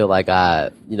that I feel like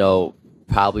I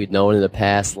probably known in a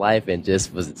past life, and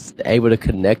just was able to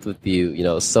connect with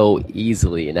you so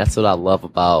easily. And that's what I love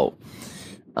about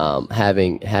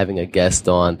having a guest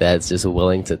on that's just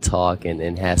willing to talk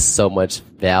and has so much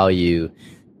value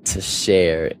to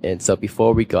share. And so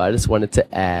before we go, I just wanted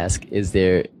to ask, is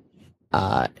there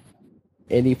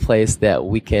any place that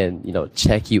we can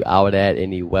check you out at,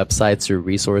 any websites or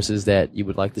resources that you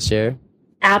would like to share?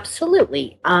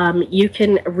 Absolutely. You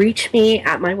can reach me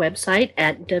at my website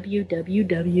at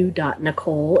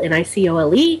www.nicole,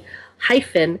 Nicole,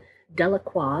 hyphen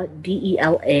Delacroix,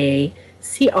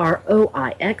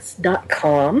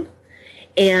 DELACROIX.com.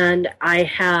 And I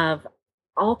have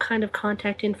all kind of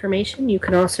contact information. You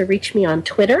can also reach me on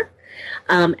Twitter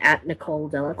at Nicole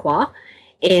Delacroix,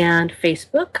 and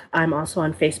Facebook. I'm also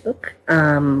on Facebook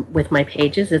with my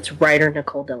pages. It's writer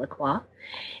Nicole Delacroix.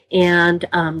 And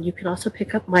you can also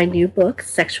pick up my new book,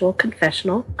 Sexual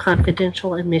Confessional: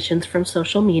 Confidential Admissions from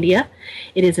Social Media.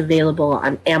 It is available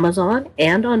on Amazon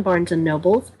and on Barnes &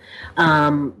 Nobles,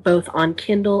 both on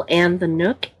Kindle and the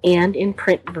Nook, and in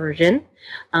print version.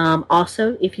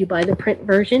 Also, if you buy the print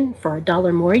version for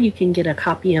 $1 more, you can get a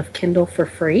copy of Kindle for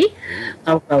free.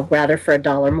 Well, rather for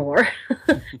 $1 more.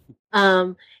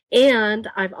 And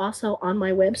I've also, on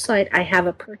my website, I have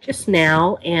a purchase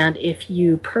now, and if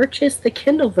you purchase the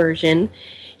Kindle version,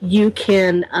 you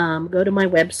can go to my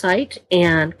website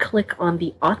and click on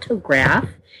the autograph,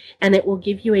 and it will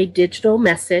give you a digital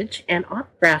message and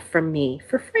autograph from me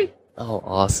for free. Oh,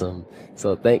 awesome.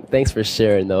 So thanks for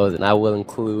sharing those, and I will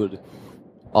include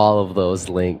all of those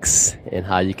links and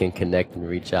how you can connect and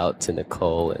reach out to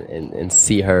Nicole and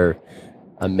see her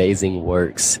amazing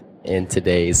works in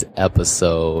today's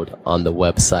episode on the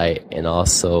website, and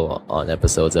also on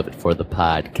episodes of it for the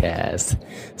podcast.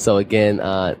 So again,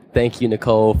 thank you,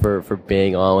 Nicole, for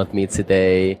being on with me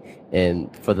today.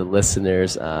 And for the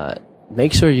listeners,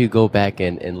 make sure you go back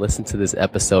and listen to this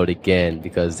episode again,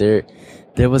 because there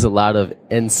was a lot of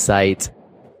insight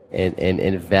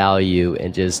and value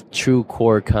and just true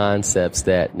core concepts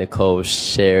that Nicole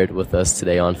shared with us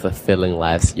today on fulfilling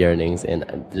life's yearnings. And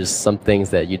there's some things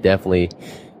that you definitely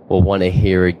will want to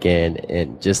hear again,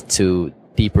 and just to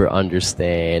deeper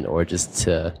understand, or just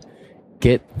to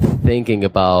get thinking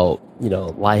about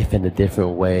life in a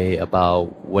different way,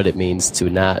 about what it means to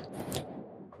not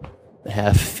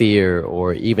have fear,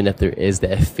 or even if there is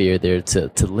that fear there,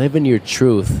 to live in your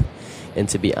truth and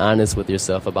to be honest with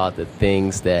yourself about the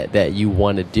things that you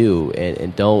want to do,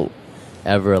 and don't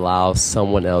ever allow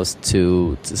someone else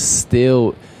to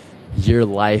steal your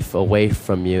life away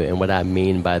from you. And what I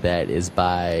mean by that is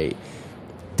by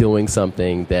doing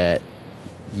something that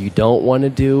you don't want to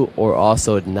do, or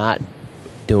also not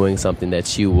doing something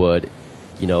that you would,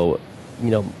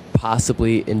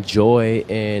 possibly enjoy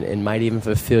and might even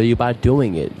fulfill you by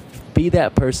doing it. Be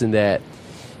that person that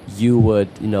you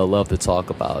would, love to talk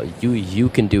about. You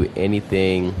can do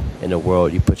anything in the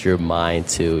world you put your mind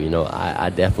to. I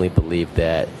definitely believe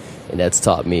that. And that's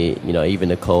taught me, even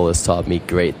Nicole has taught me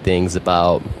great things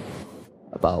about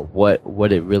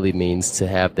what it really means to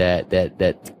have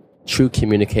that true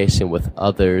communication with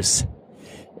others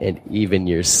and even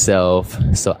yourself.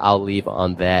 So I'll leave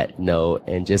on that note.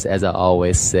 And just as I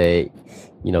always say,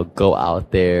 go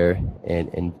out there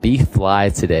and be fly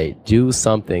today. Do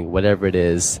something, whatever it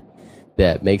is,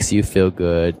 that makes you feel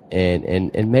good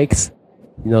and makes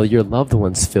your loved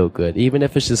ones feel good. Even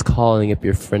if it's just calling up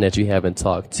your friend that you haven't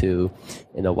talked to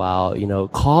in a while,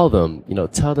 call them,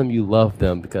 tell them you love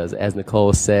them, because as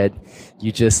Nicole said,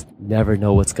 you just never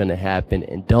know what's going to happen.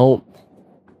 And don't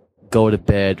go to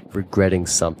bed regretting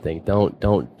something.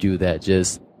 Don't do that.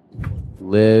 Just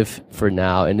live for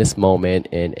now in this moment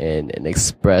and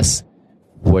express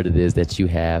what it is that you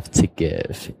have to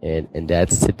give. And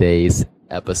that's today's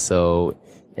episode.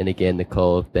 And again,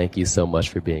 Nicole, thank you so much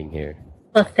for being here.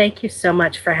 Well, thank you so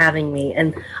much for having me,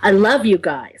 and I love you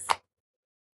guys.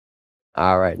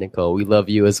 All right, Nicole, we love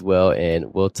you as well,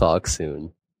 and we'll talk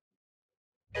soon.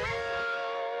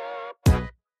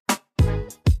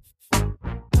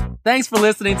 Thanks for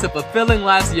listening to Fulfilling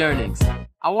Life's Yearnings.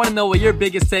 I want to know what your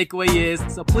biggest takeaway is,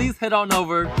 so please head on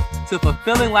over to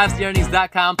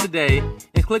fulfillinglifesyearnings.com today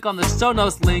and click on the show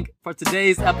notes link for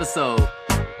today's episode,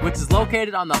 which is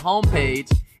located on the home page,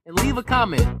 and leave a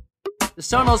comment. The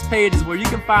show notes page is where you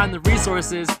can find the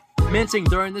resources mentioned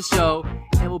during the show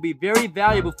and will be very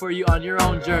valuable for you on your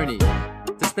own journey.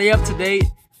 To stay up to date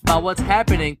about what's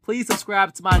happening, please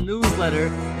subscribe to my newsletter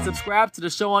and subscribe to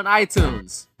the show on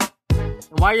iTunes.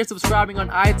 And while you're subscribing on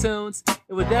iTunes,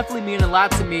 it would definitely mean a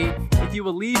lot to me if you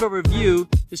would leave a review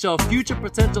to show future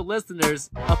potential listeners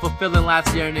of Fulfilling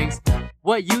Life's Yearnings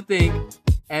what you think,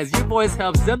 as your voice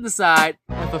helps them decide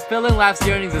if Fulfilling Life's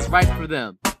Yearnings is right for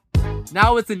them.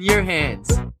 Now it's in your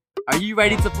hands. Are you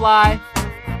ready to fly?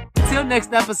 Until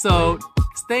next episode,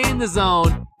 stay in the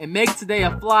zone and make today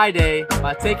a fly day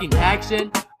by taking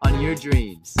action on your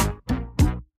dreams.